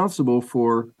responsible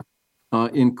for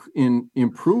in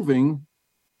improving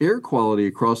air quality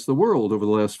across the world over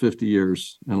the last 50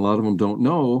 years? And a lot of them don't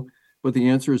know, but the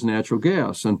answer is natural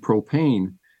gas and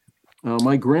propane.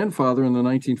 My grandfather in the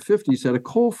 1950s had a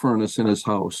coal furnace in his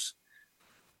house.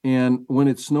 And when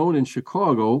it snowed in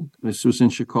Chicago, this was in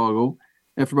Chicago,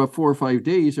 after about 4 or 5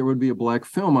 days, there would be a black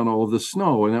film on all of the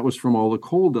snow. And that was from all the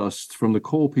coal dust from the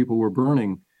coal people were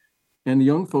burning. And the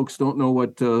young folks don't know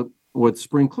what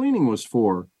spring cleaning was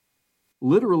for.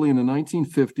 Literally in the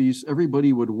 1950s,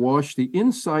 everybody would wash the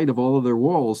inside of all of their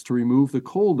walls to remove the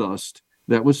coal dust.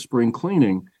 That was spring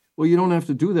cleaning. Well, you don't have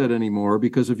to do that anymore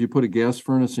because if you put a gas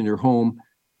furnace in your home,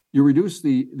 you reduce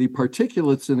the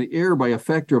particulates in the air by a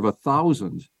factor of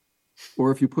 1,000.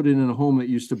 Or if you put it in a home that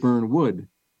used to burn wood.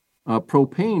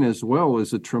 Propane as well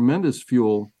is a tremendous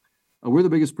fuel. We're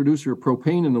the biggest producer of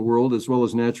propane in the world, as well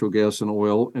as natural gas and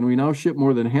oil, and we now ship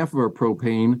more than half of our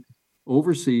propane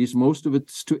overseas. Most of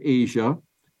it's to Asia,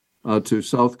 to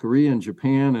South Korea and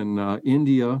Japan and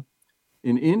India.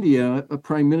 In India,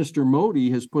 Prime Minister Modi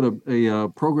has put a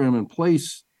program in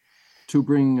place to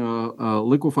bring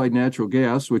liquefied natural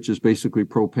gas, which is basically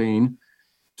propane,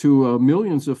 to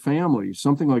millions of families,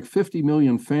 something like 50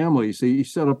 million families. He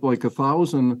set up like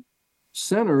 1,000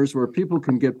 centers where people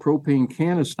can get propane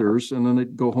canisters, and then they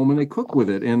go home and they cook with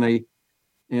it, and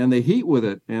they heat with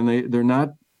it, and they're not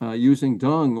using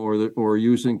dung or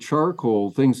using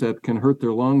charcoal, things that can hurt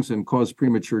their lungs and cause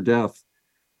premature death.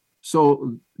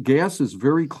 So gas is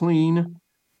very clean.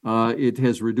 It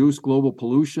has reduced global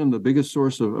pollution, the biggest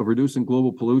source of reducing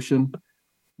global pollution,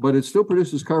 but it still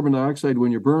produces carbon dioxide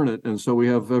when you burn it. And so we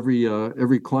have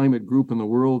every climate group in the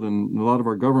world and a lot of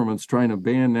our governments trying to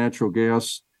ban natural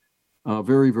gas.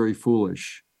 Very, very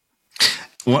foolish.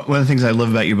 One of the things I love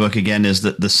about your book, again, is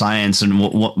the science. And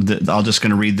I'll just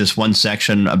going to read this one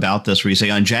section about this where you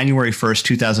say, on January 1st,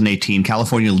 2018,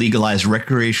 California legalized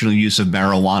recreational use of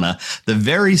marijuana. The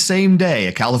very same day,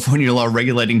 a California law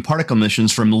regulating particle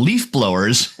emissions from leaf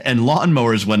blowers and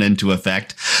lawnmowers went into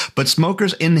effect. But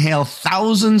smokers inhale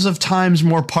thousands of times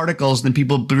more particles than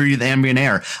people breathe ambient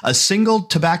air. A single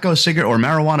tobacco cigarette or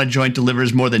marijuana joint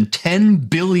delivers more than 10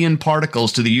 billion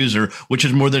particles to the user, which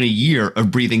is more than a year of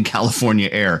breathing California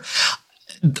air.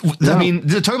 I mean,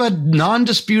 talk about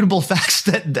non-disputable facts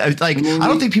that, like, I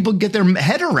don't think people get their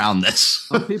head around this.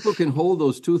 People can hold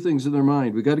those two things in their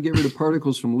mind. We got to get rid of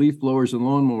particles from leaf blowers and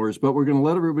lawnmowers, but we're going to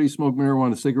let everybody smoke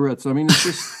marijuana cigarettes. I mean,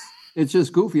 it's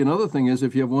just goofy. Another thing is,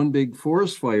 if you have one big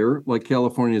forest fire like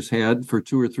California's had for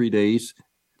 2 or 3 days,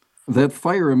 that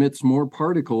fire emits more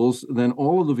particles than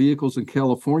all of the vehicles in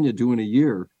California do in a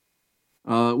year.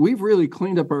 We've really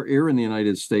cleaned up our air in the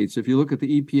United States. If you look at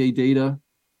the EPA data,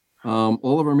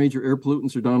 all of our major air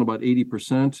pollutants are down about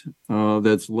 80%.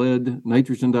 That's lead,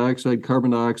 nitrogen dioxide,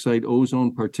 carbon dioxide,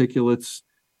 ozone, particulates.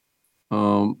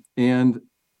 And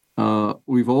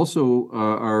we've also,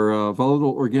 our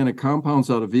volatile organic compounds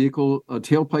out of vehicle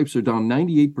tailpipes are down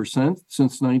 98%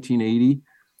 since 1980.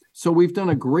 So we've done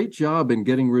a great job in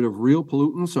getting rid of real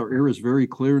pollutants. Our air is very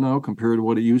clear now compared to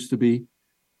what it used to be.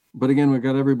 But again, we've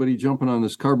got everybody jumping on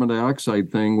this carbon dioxide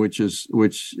thing, which is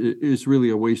really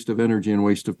a waste of energy and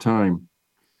waste of time.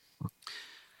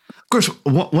 Of course,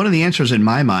 one of the answers in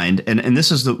my mind, and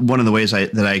this is one of the ways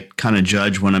that I kind of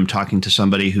judge when I'm talking to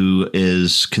somebody who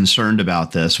is concerned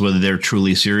about this, whether they're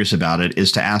truly serious about it,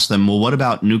 is to ask them, well, what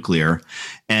about nuclear?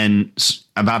 And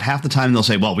about half the time they'll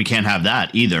say, well, we can't have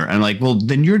that either. And I'm like, well,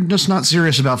 then you're just not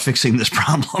serious about fixing this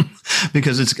problem,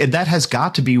 because that has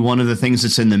got to be one of the things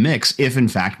that's in the mix if, in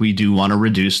fact, we do want to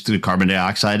reduce the carbon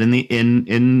dioxide in the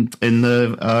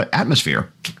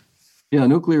atmosphere. Yeah,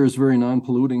 nuclear is very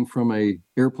non-polluting from a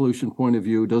air pollution point of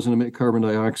view. It doesn't emit carbon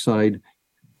dioxide.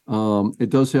 It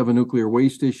does have a nuclear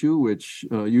waste issue, which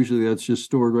usually that's just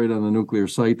stored right on the nuclear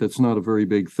site. That's not a very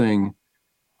big thing.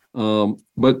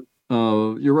 But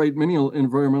you're right. Many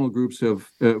environmental groups have,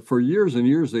 for years and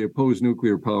years, they oppose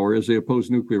nuclear power as they oppose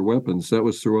nuclear weapons. That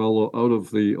was through all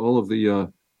of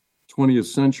the 20th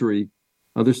century.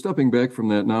 They're stepping back from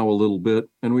that now a little bit,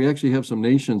 and we actually have some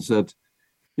nations that.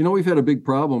 We've had a big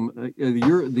problem.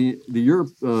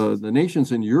 The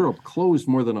nations in Europe closed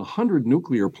more than 100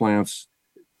 nuclear plants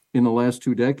in the last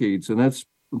 2 decades, and that's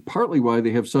partly why they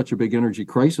have such a big energy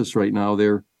crisis right now.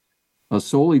 They're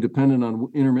solely dependent on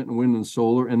intermittent wind and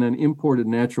solar, and then imported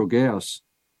natural gas,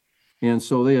 and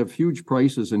so they have huge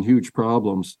prices and huge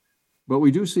problems. But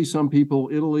we do see some people,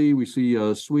 Italy, we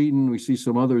see Sweden, we see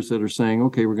some others that are saying,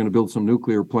 okay, we're going to build some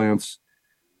nuclear plants.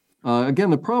 Again,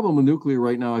 the problem with nuclear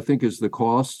right now, I think, is the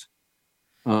cost.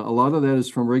 A lot of that is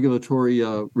from regulatory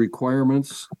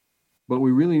requirements, but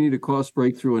we really need a cost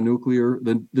breakthrough in nuclear.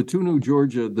 The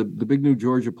big new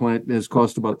Georgia plant has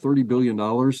cost about $30 billion.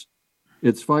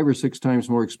 It's 5 or 6 times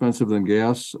more expensive than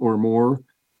gas or more.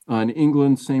 In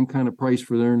England, same kind of price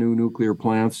for their new nuclear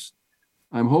plants.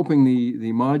 I'm hoping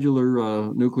the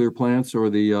modular nuclear plants, or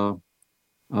the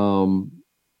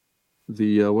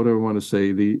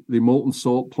molten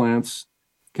salt plants,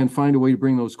 can find a way to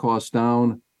bring those costs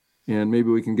down, and maybe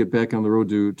we can get back on the road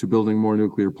to building more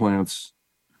nuclear plants.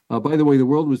 By the way, the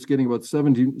world was getting about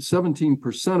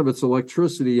 17% of its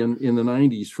electricity in the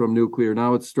 90s from nuclear.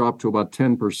 Now it's dropped to about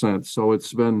 10%. So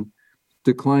it's been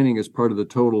declining as part of the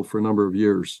total for a number of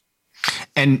years.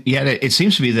 And yet it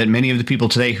seems to be that many of the people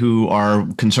today who are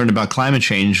concerned about climate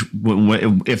change,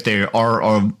 if they are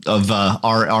of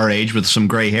our age with some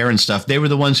gray hair and stuff, they were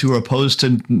the ones who were opposed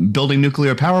to building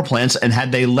nuclear power plants. And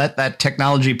had they let that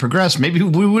technology progress, maybe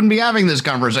we wouldn't be having this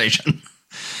conversation.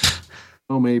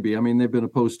 Oh, maybe. I mean, they've been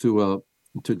opposed to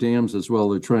dams as well.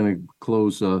 They're trying to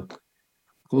close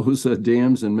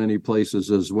dams in many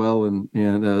places as well,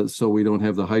 and so we don't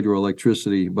have the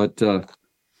hydroelectricity. But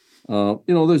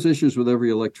There's issues with every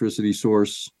electricity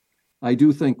source. I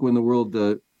do think when the world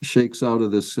shakes out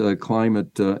of this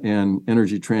climate and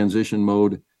energy transition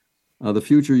mode, the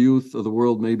future youth of the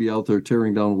world may be out there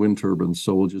tearing down wind turbines.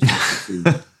 So we'll just have to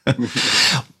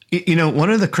see. One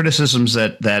of the criticisms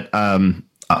that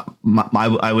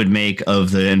I would make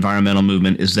of the environmental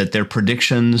movement is that their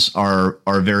predictions are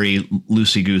very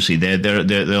loosey goosey. They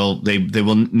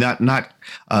will not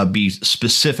be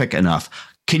specific enough.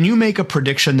 Can you make a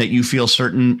prediction that you feel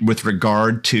certain with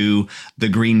regard to the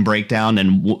green breakdown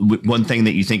and one thing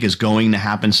that you think is going to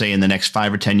happen, say in the next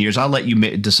 5 or 10 years? I'll let you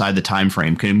decide the time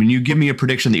frame. Can you give me a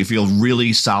prediction that you feel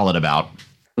really solid about?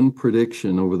 One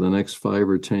prediction over the next 5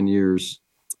 or 10 years.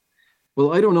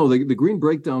 Well, I don't know. The green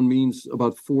breakdown means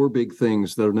about 4 big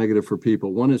things that are negative for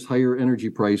people. One is higher energy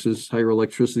prices, higher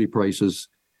electricity prices.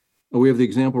 We have the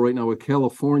example right now with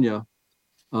California.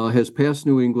 Has passed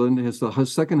New England, has the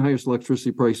second highest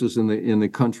electricity prices in the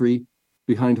country,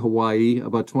 behind Hawaii,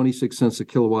 about 26 cents a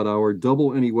kilowatt hour,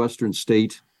 double any Western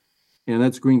state. And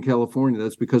that's green California.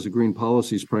 That's because of green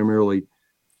policies primarily.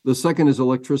 The second is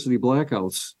electricity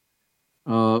blackouts.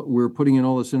 We're putting in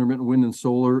all this intermittent wind and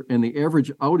solar, and the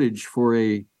average outage for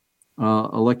a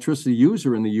electricity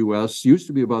user in the U.S. used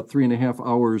to be about 3.5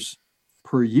 hours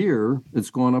per year.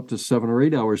 It's gone up to 7 or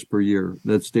 8 hours per year.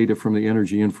 That's data from the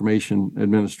Energy Information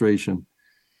Administration.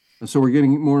 And so we're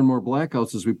getting more and more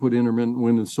blackouts as we put intermittent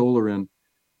wind and solar in.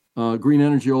 Green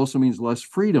energy also means less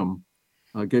freedom,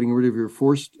 getting rid of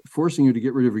forcing you to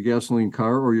get rid of your gasoline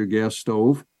car or your gas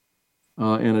stove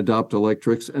and adopt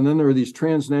electrics. And then there are these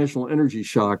transnational energy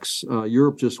shocks.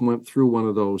 Europe just went through one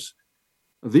of those.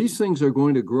 These things are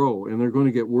going to grow, and they're going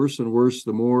to get worse and worse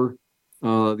the more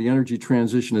the energy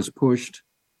transition is pushed.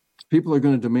 People are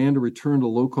going to demand a return to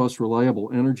low-cost,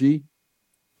 reliable energy.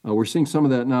 We're seeing some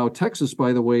of that now. Texas,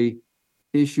 by the way,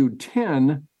 issued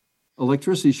 10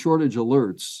 electricity shortage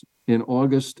alerts in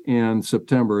August and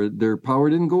September. Their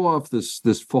power didn't go off this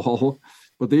fall,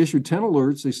 but they issued 10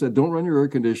 alerts. They said, don't run your air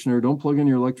conditioner, don't plug in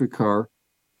your electric car,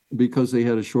 because they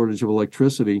had a shortage of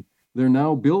electricity. They're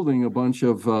now building a bunch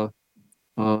of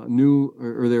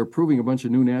they're approving a bunch of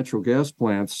new natural gas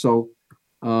plants. So,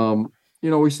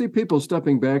 we see people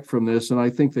stepping back from this, and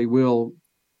I think they will.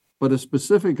 But a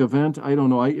specific event, I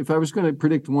don't know. If I was going to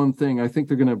predict one thing, I think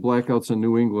they're going to have blackouts in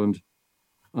New England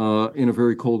in a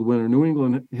very cold winter. New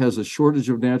England has a shortage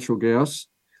of natural gas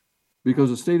because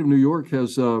the state of New York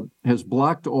has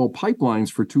blocked all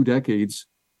pipelines for 2 decades,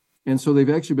 and so they've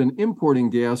actually been importing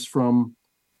gas from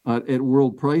at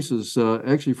world prices.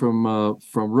 Actually, from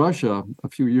Russia a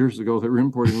few years ago, they were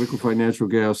importing liquefied natural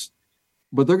gas.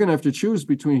 But they're going to have to choose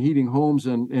between heating homes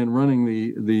and running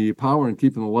the power and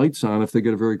keeping the lights on if they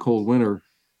get a very cold winter.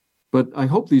 But I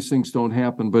hope these things don't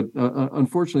happen. But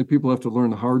unfortunately, people have to learn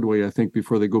the hard way, I think,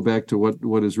 before they go back to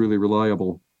what is really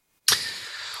reliable.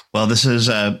 Well, this has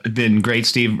been great,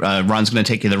 Steve. Ron's going to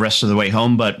take you the rest of the way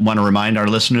home, but want to remind our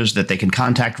listeners that they can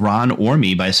contact Ron or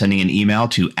me by sending an email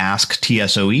to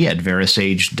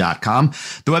asktsoe@verisage.com.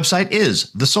 The website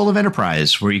is The Soul of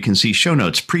Enterprise, where you can see show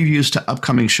notes, previews to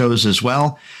upcoming shows as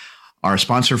well. Our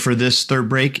sponsor for this third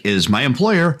break is my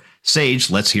employer,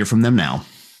 Sage. Let's hear from them now.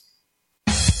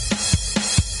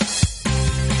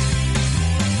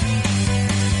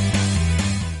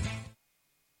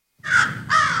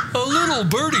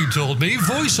 Birdie told me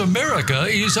Voice America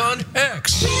is on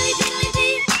X.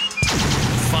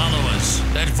 Follow us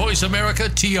at Voice America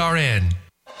TRN.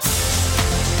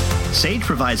 Sage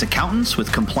provides accountants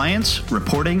with compliance,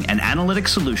 reporting, and analytic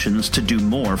solutions to do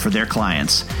more for their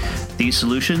clients. These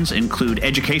solutions include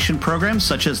education programs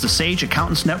such as the Sage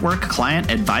Accountants Network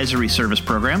Client Advisory Service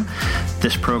Program.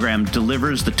 This program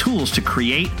delivers the tools to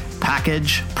create,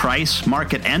 package, price,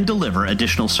 market, and deliver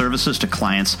additional services to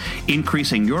clients,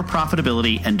 increasing your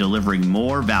profitability and delivering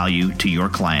more value to your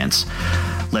clients.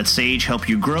 Let Sage help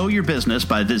you grow your business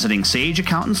by visiting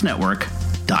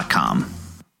sageaccountantsnetwork.com.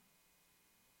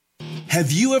 Have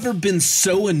you ever been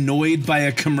so annoyed by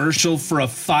a commercial for a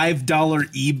 $5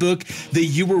 ebook that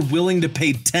you were willing to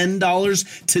pay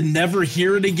 $10 to never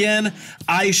hear it again?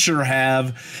 I sure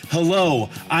have. Hello,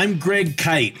 I'm Greg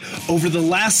Kite. Over the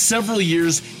last several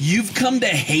years, you've come to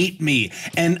hate me,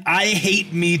 and I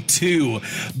hate me too.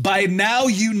 By now,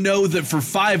 you know that for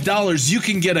 $5, you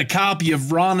can get a copy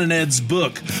of Ron and Ed's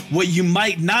book. What you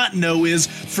might not know is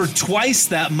for twice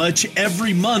that much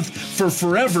every month for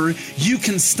forever, you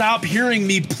can stop hearing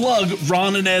me plug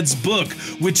Ron and Ed's book,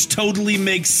 which totally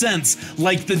makes sense,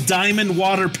 like the Diamond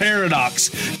Water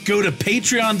Paradox. Go to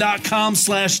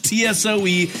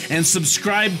patreon.com/TSOE and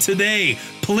subscribe today.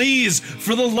 Please,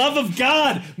 for the love of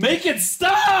God, make it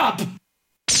stop!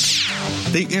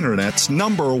 the Internet's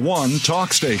 #1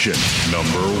 talk station.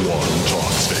 #1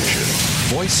 talk station.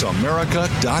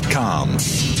 VoiceAmerica.com.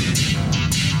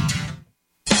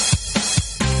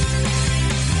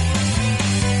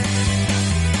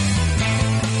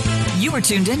 You are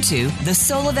tuned into The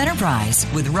Soul of Enterprise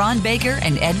with Ron Baker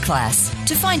and Ed Kless.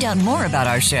 To find out more about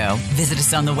our show, visit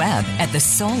us on the web at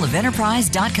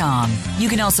thesoulofenterprise.com. You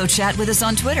can also chat with us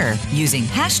on Twitter using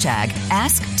hashtag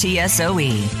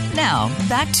AskTSOE. Now,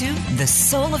 back to The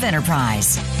Soul of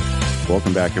Enterprise.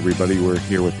 Welcome back, everybody. We're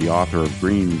here with the author of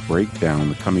Green Breakdown,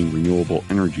 The Coming Renewable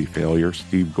Energy Failure,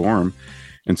 Steve Goreham.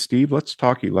 And Steve, let's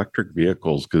talk electric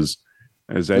vehicles, because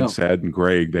as Ed said, and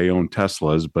Greg, they own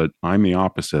Teslas, but I'm the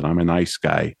opposite. I'm a nice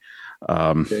guy.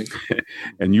 Okay.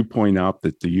 And you point out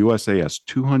that the USA has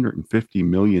 250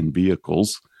 million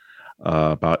vehicles,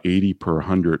 about 80 per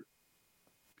 100,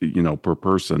 per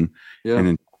person. Yeah. And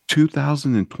in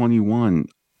 2021,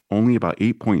 only about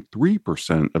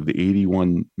 8.3% of the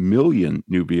 81 million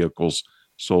new vehicles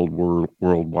sold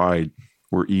worldwide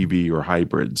were EV or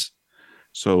hybrids.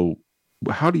 So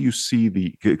how do you see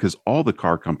because all the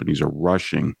car companies are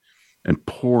rushing and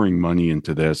pouring money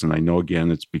into this. And I know, again,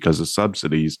 it's because of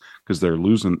subsidies, because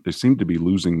they seem to be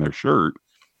losing their shirt,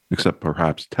 except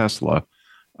perhaps Tesla.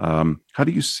 How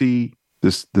do you see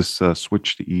this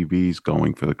switch to EVs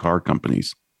going for the car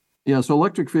companies? Yeah, so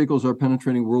electric vehicles are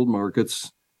penetrating world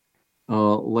markets.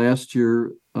 Last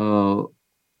year, about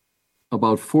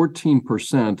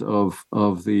 14%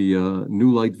 of the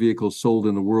new light vehicles sold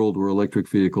in the world were electric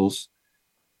vehicles.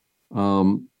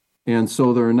 And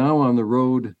so there are now on the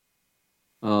road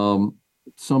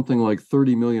something like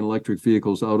 30 million electric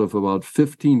vehicles out of about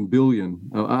 15 billion,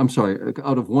 out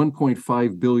of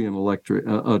 1.5 billion electric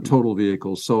total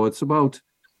vehicles. So it's about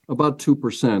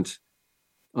 2%.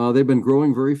 They've been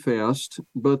growing very fast,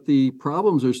 but the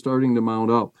problems are starting to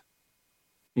mount up.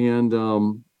 And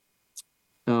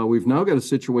we've now got a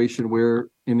situation where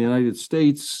in the United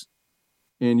States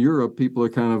and Europe, people are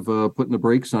kind of putting the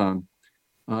brakes on.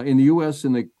 In the U.S.,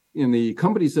 in the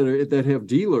companies that have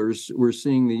dealers, we're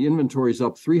seeing the inventories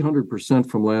up 300%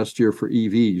 from last year for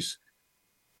EVs.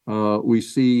 We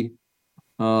see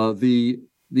the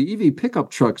EV pickup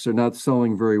trucks are not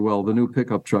selling very well. The new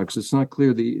pickup trucks, it's not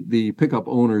clear the pickup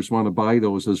owners want to buy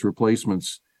those as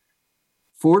replacements.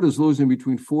 Ford is losing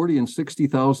between 40 and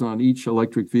 60,000 on each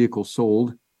electric vehicle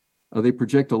sold. They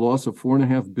project a loss of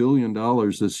 $4.5 billion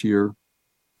this year.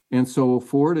 And so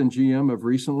Ford and GM have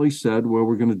recently said, well,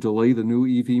 we're going to delay the new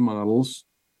EV models.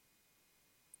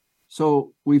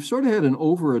 So we've sort of had an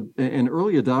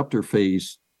early adopter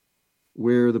phase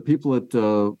where the people that,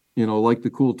 like the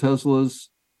cool Teslas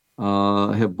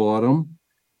have bought them.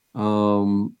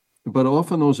 But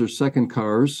often those are second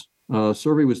cars. A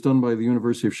survey was done by the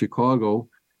University of Chicago,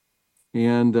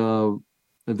 and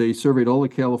they surveyed all the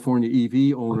California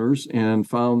EV owners and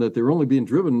found that they're only being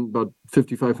driven about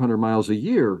 5,500 miles a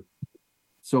year.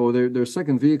 So they're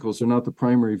second vehicles. They're not the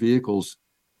primary vehicles.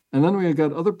 And then we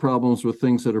got other problems with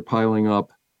things that are piling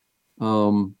up.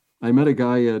 I met a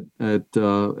guy at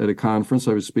a conference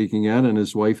I was speaking at, and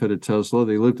his wife had a Tesla.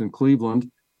 They lived in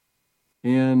Cleveland.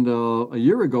 And a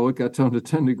year ago, it got down to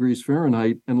 10 degrees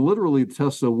Fahrenheit, and literally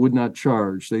Tesla would not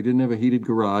charge. They didn't have a heated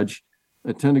garage.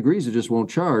 At 10 degrees, it just won't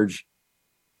charge.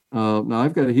 Now,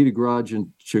 I've got a heated garage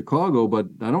in Chicago, but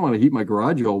I don't want to heat my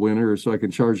garage all winter so I can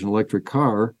charge an electric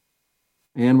car.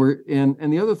 And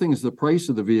the other thing is the price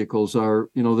of the vehicles are,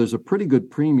 there's a pretty good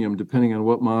premium depending on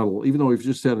what model, even though we've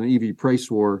just had an EV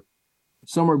price war,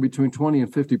 somewhere between 20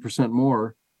 and 50%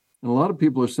 more. And a lot of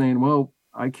people are saying, well,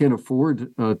 I can't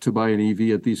afford to buy an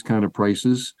EV at these kind of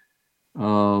prices.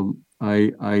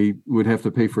 I would have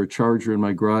to pay for a charger in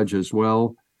my garage as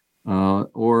well.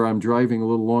 Or I'm driving a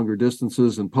little longer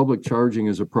distances and public charging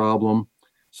is a problem.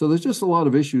 So there's just a lot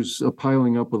of issues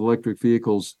piling up with electric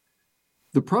vehicles.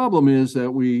 The problem is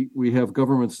that we have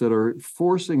governments that are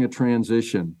forcing a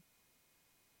transition.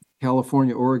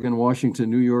 California, Oregon,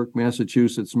 Washington, New York,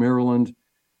 Massachusetts, Maryland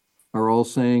are all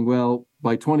saying, well,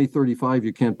 by 2035,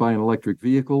 you can't buy an electric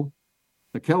vehicle.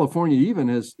 California even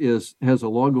has a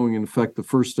law going in effect the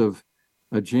 1st of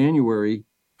January,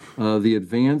 the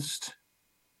Advanced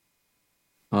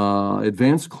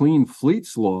Clean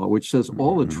Fleets Law, which says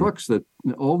all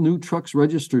new trucks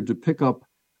registered to pick up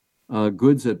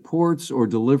goods at ports or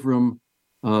deliver them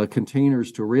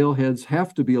containers to railheads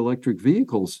have to be electric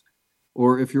vehicles.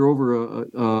 Or if you're over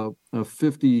a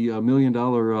 $50 million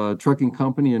trucking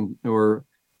company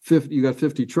you got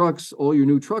 50 trucks, all your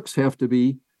new trucks have to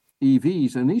be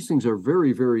EVs. And these things are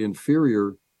very, very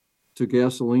inferior to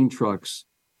gasoline trucks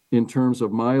in terms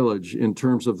of mileage, in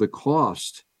terms of the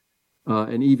cost.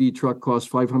 an EV truck costs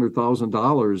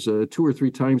 $500,000, 2 or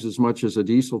 3 times as much as a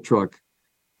diesel truck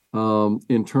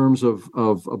in terms of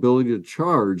ability to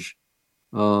charge.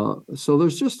 So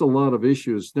there's just a lot of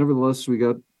issues. Nevertheless, we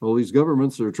got all these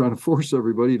governments that are trying to force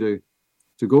everybody to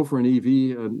go for an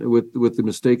EV with the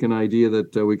mistaken idea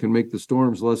that we can make the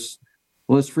storms less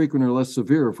frequent or less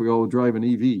severe if we all drive an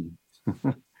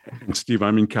EV. And Steve,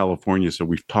 I'm in California, so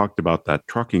we've talked about that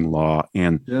trucking law.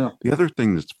 And the other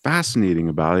thing that's fascinating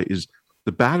about it is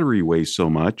the battery weighs so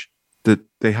much that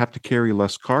they have to carry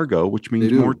less cargo, which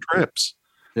means more trips.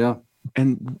 Yeah.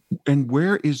 And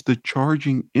where is the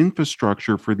charging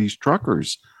infrastructure for these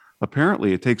truckers?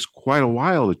 Apparently, it takes quite a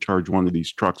while to charge one of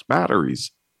these trucks'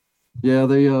 batteries. Yeah,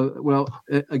 they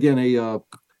again,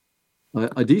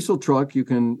 a diesel truck, you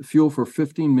can fuel for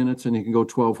 15 minutes and you can go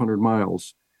 1,200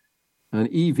 miles. An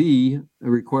EV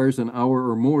requires an hour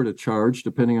or more to charge,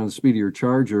 depending on the speed of your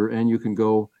charger, and you can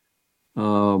go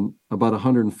about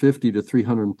 150 to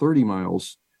 330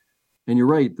 miles. And you're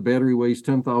right, the battery weighs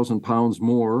 10,000 pounds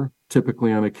more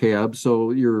typically on a cab,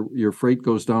 so your freight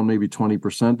goes down maybe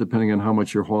 20%, depending on how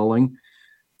much you're hauling.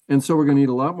 And so we're going to need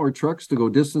a lot more trucks to go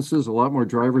distances, a lot more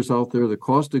drivers out there. The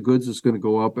cost of goods is going to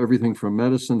go up, everything from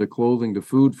medicine to clothing to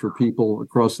food for people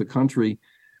across the country.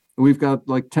 And we've got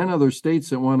like 10 other states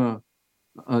that want to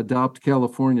adopt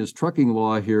California's trucking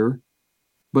law here.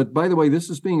 But by the way, this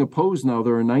is being opposed now.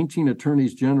 There are 19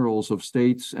 attorneys generals of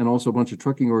states and also a bunch of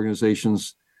trucking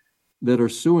organizations that are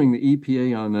suing the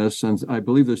EPA on this. And I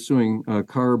believe they're suing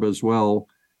CARB as well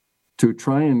to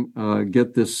try and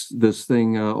get this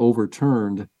thing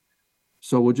overturned.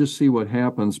 So we'll just see what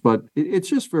happens. But it's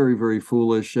just very, very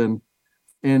foolish. And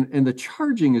the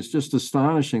charging is just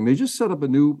astonishing. They just set up a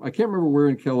new, I can't remember where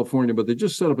in California, but they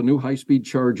just set up a new high-speed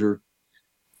charger.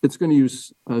 It's going to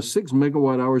use 6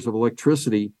 megawatt hours of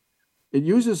electricity. It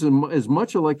uses as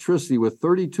much electricity with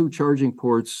 32 charging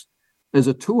ports as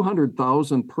a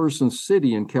 200,000 person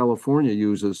city in California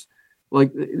uses.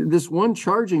 Like this one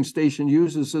charging station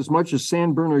uses as much as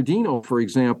San Bernardino, for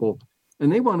example,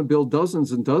 and they want to build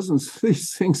dozens and dozens of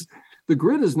these things. The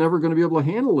grid is never going to be able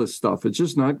to handle this stuff. It's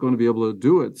just not going to be able to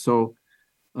do it. So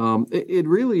it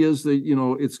really is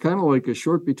it's kind of like a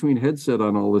short between headset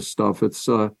on all this stuff. It's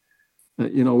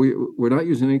we're not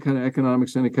using any kind of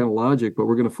economics, any kind of logic, but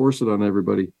we're going to force it on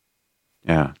everybody.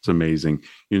 Yeah, it's amazing.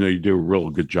 You do a real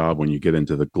good job when you get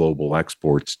into the global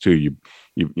exports too. You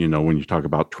when you talk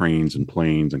about trains and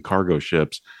planes and cargo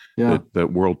ships, that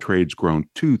world trade's grown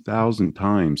 2,000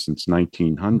 times since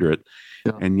 1900,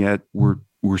 and yet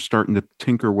we're starting to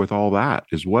tinker with all that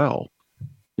as well.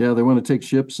 Yeah, they want to take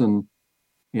ships and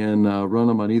run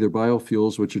them on either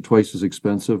biofuels, which are twice as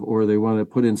expensive, or they want to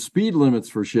put in speed limits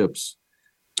for ships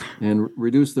and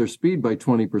reduce their speed by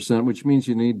 20%, which means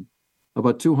you need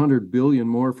about 200 billion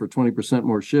more for 20%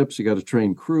 more ships. You got to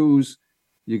train crews.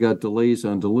 You got delays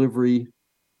on delivery.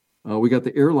 We got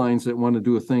the airlines that want to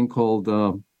do a thing called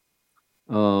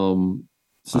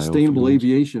sustainable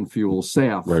aviation fuel,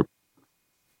 SAF, right?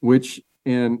 Which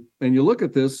and you look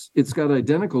at this, it's got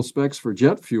identical specs for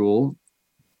jet fuel,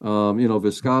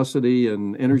 viscosity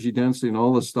and energy density and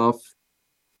all this stuff.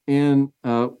 And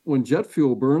when jet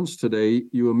fuel burns today,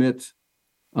 you emit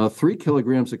 3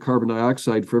 kilograms of carbon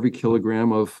dioxide for every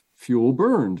kilogram of fuel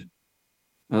burned.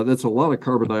 That's a lot of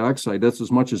carbon dioxide. That's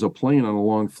as much as a plane on a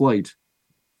long flight.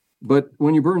 But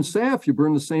when you burn SAF, you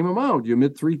burn the same amount. You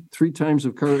emit three pounds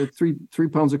of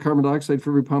carbon dioxide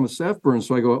for every pound of SAF burned.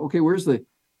 So I go, okay, where's the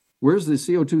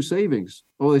CO2 savings?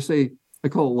 Oh, they say, I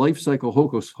call it life cycle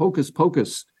hocus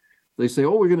pocus. They say,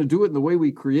 oh, we're going to do it in the way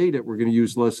we create it. We're going to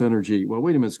use less energy. Well,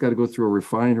 wait a minute, it's got to go through a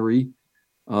refinery.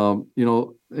 They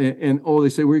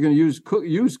say we're going to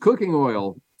use cooking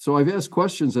oil. So I've asked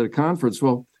questions at a conference.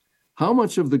 Well, how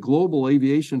much of the global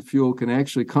aviation fuel can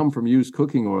actually come from used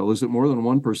cooking oil? Is it more than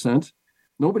 1%?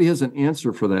 Nobody has an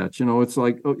answer for that. It's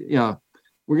like, oh yeah,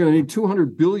 we're going to need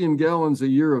 200 billion gallons a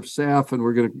year of SAF, and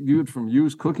we're going to use it from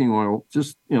used cooking oil.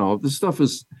 Just this stuff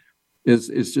is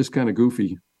just kind of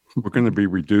goofy. We're going to be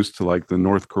reduced to like the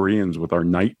North Koreans with our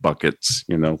night buckets,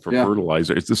 for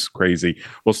fertilizer. It's just crazy.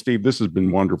 Well, Steve, this has been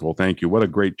wonderful. Thank you. What a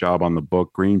great job on the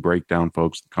book. Green Breakdown,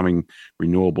 folks. Coming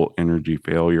Renewable Energy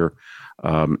Failure.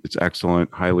 It's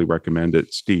excellent. Highly recommend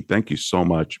it. Steve, thank you so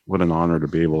much. What an honor to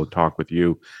be able to talk with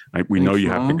you. We know you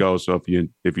have to go. So if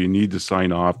you need to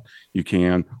sign off, you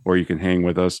can, or you can hang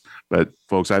with us. But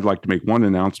folks, I'd like to make one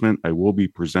announcement. I will be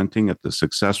presenting at the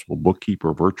Successful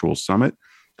Bookkeeper Virtual Summit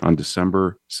on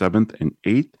December 7th and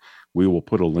 8th. We will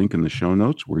put a link in the show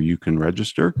notes where you can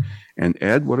register. And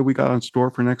Ed, what do we got on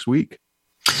store for next week?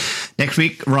 Next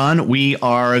week, Ron, we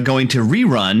are going to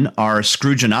rerun our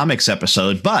Scroogeonomics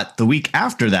episode, but the week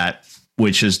after that,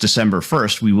 which is December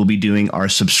 1st, we will be doing our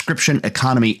subscription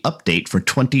economy update for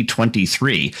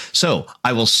 2023. So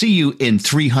I will see you in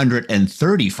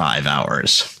 335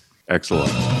 hours.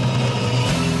 Excellent.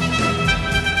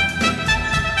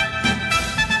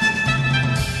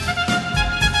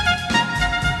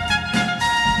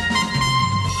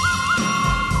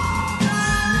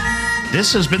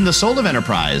 This has been The Soul of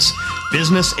Enterprise,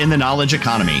 Business in the Knowledge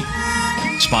Economy,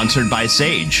 sponsored by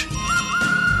Sage.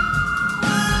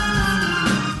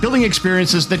 Building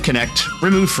experiences that connect,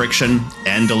 remove friction,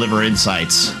 and deliver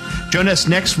insights. Join us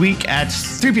next week at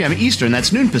 3 p.m. Eastern,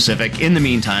 that's noon Pacific. In the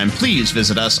meantime, please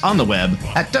visit us on the web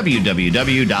at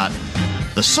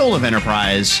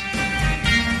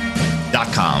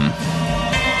www.thesoulofenterprise.com.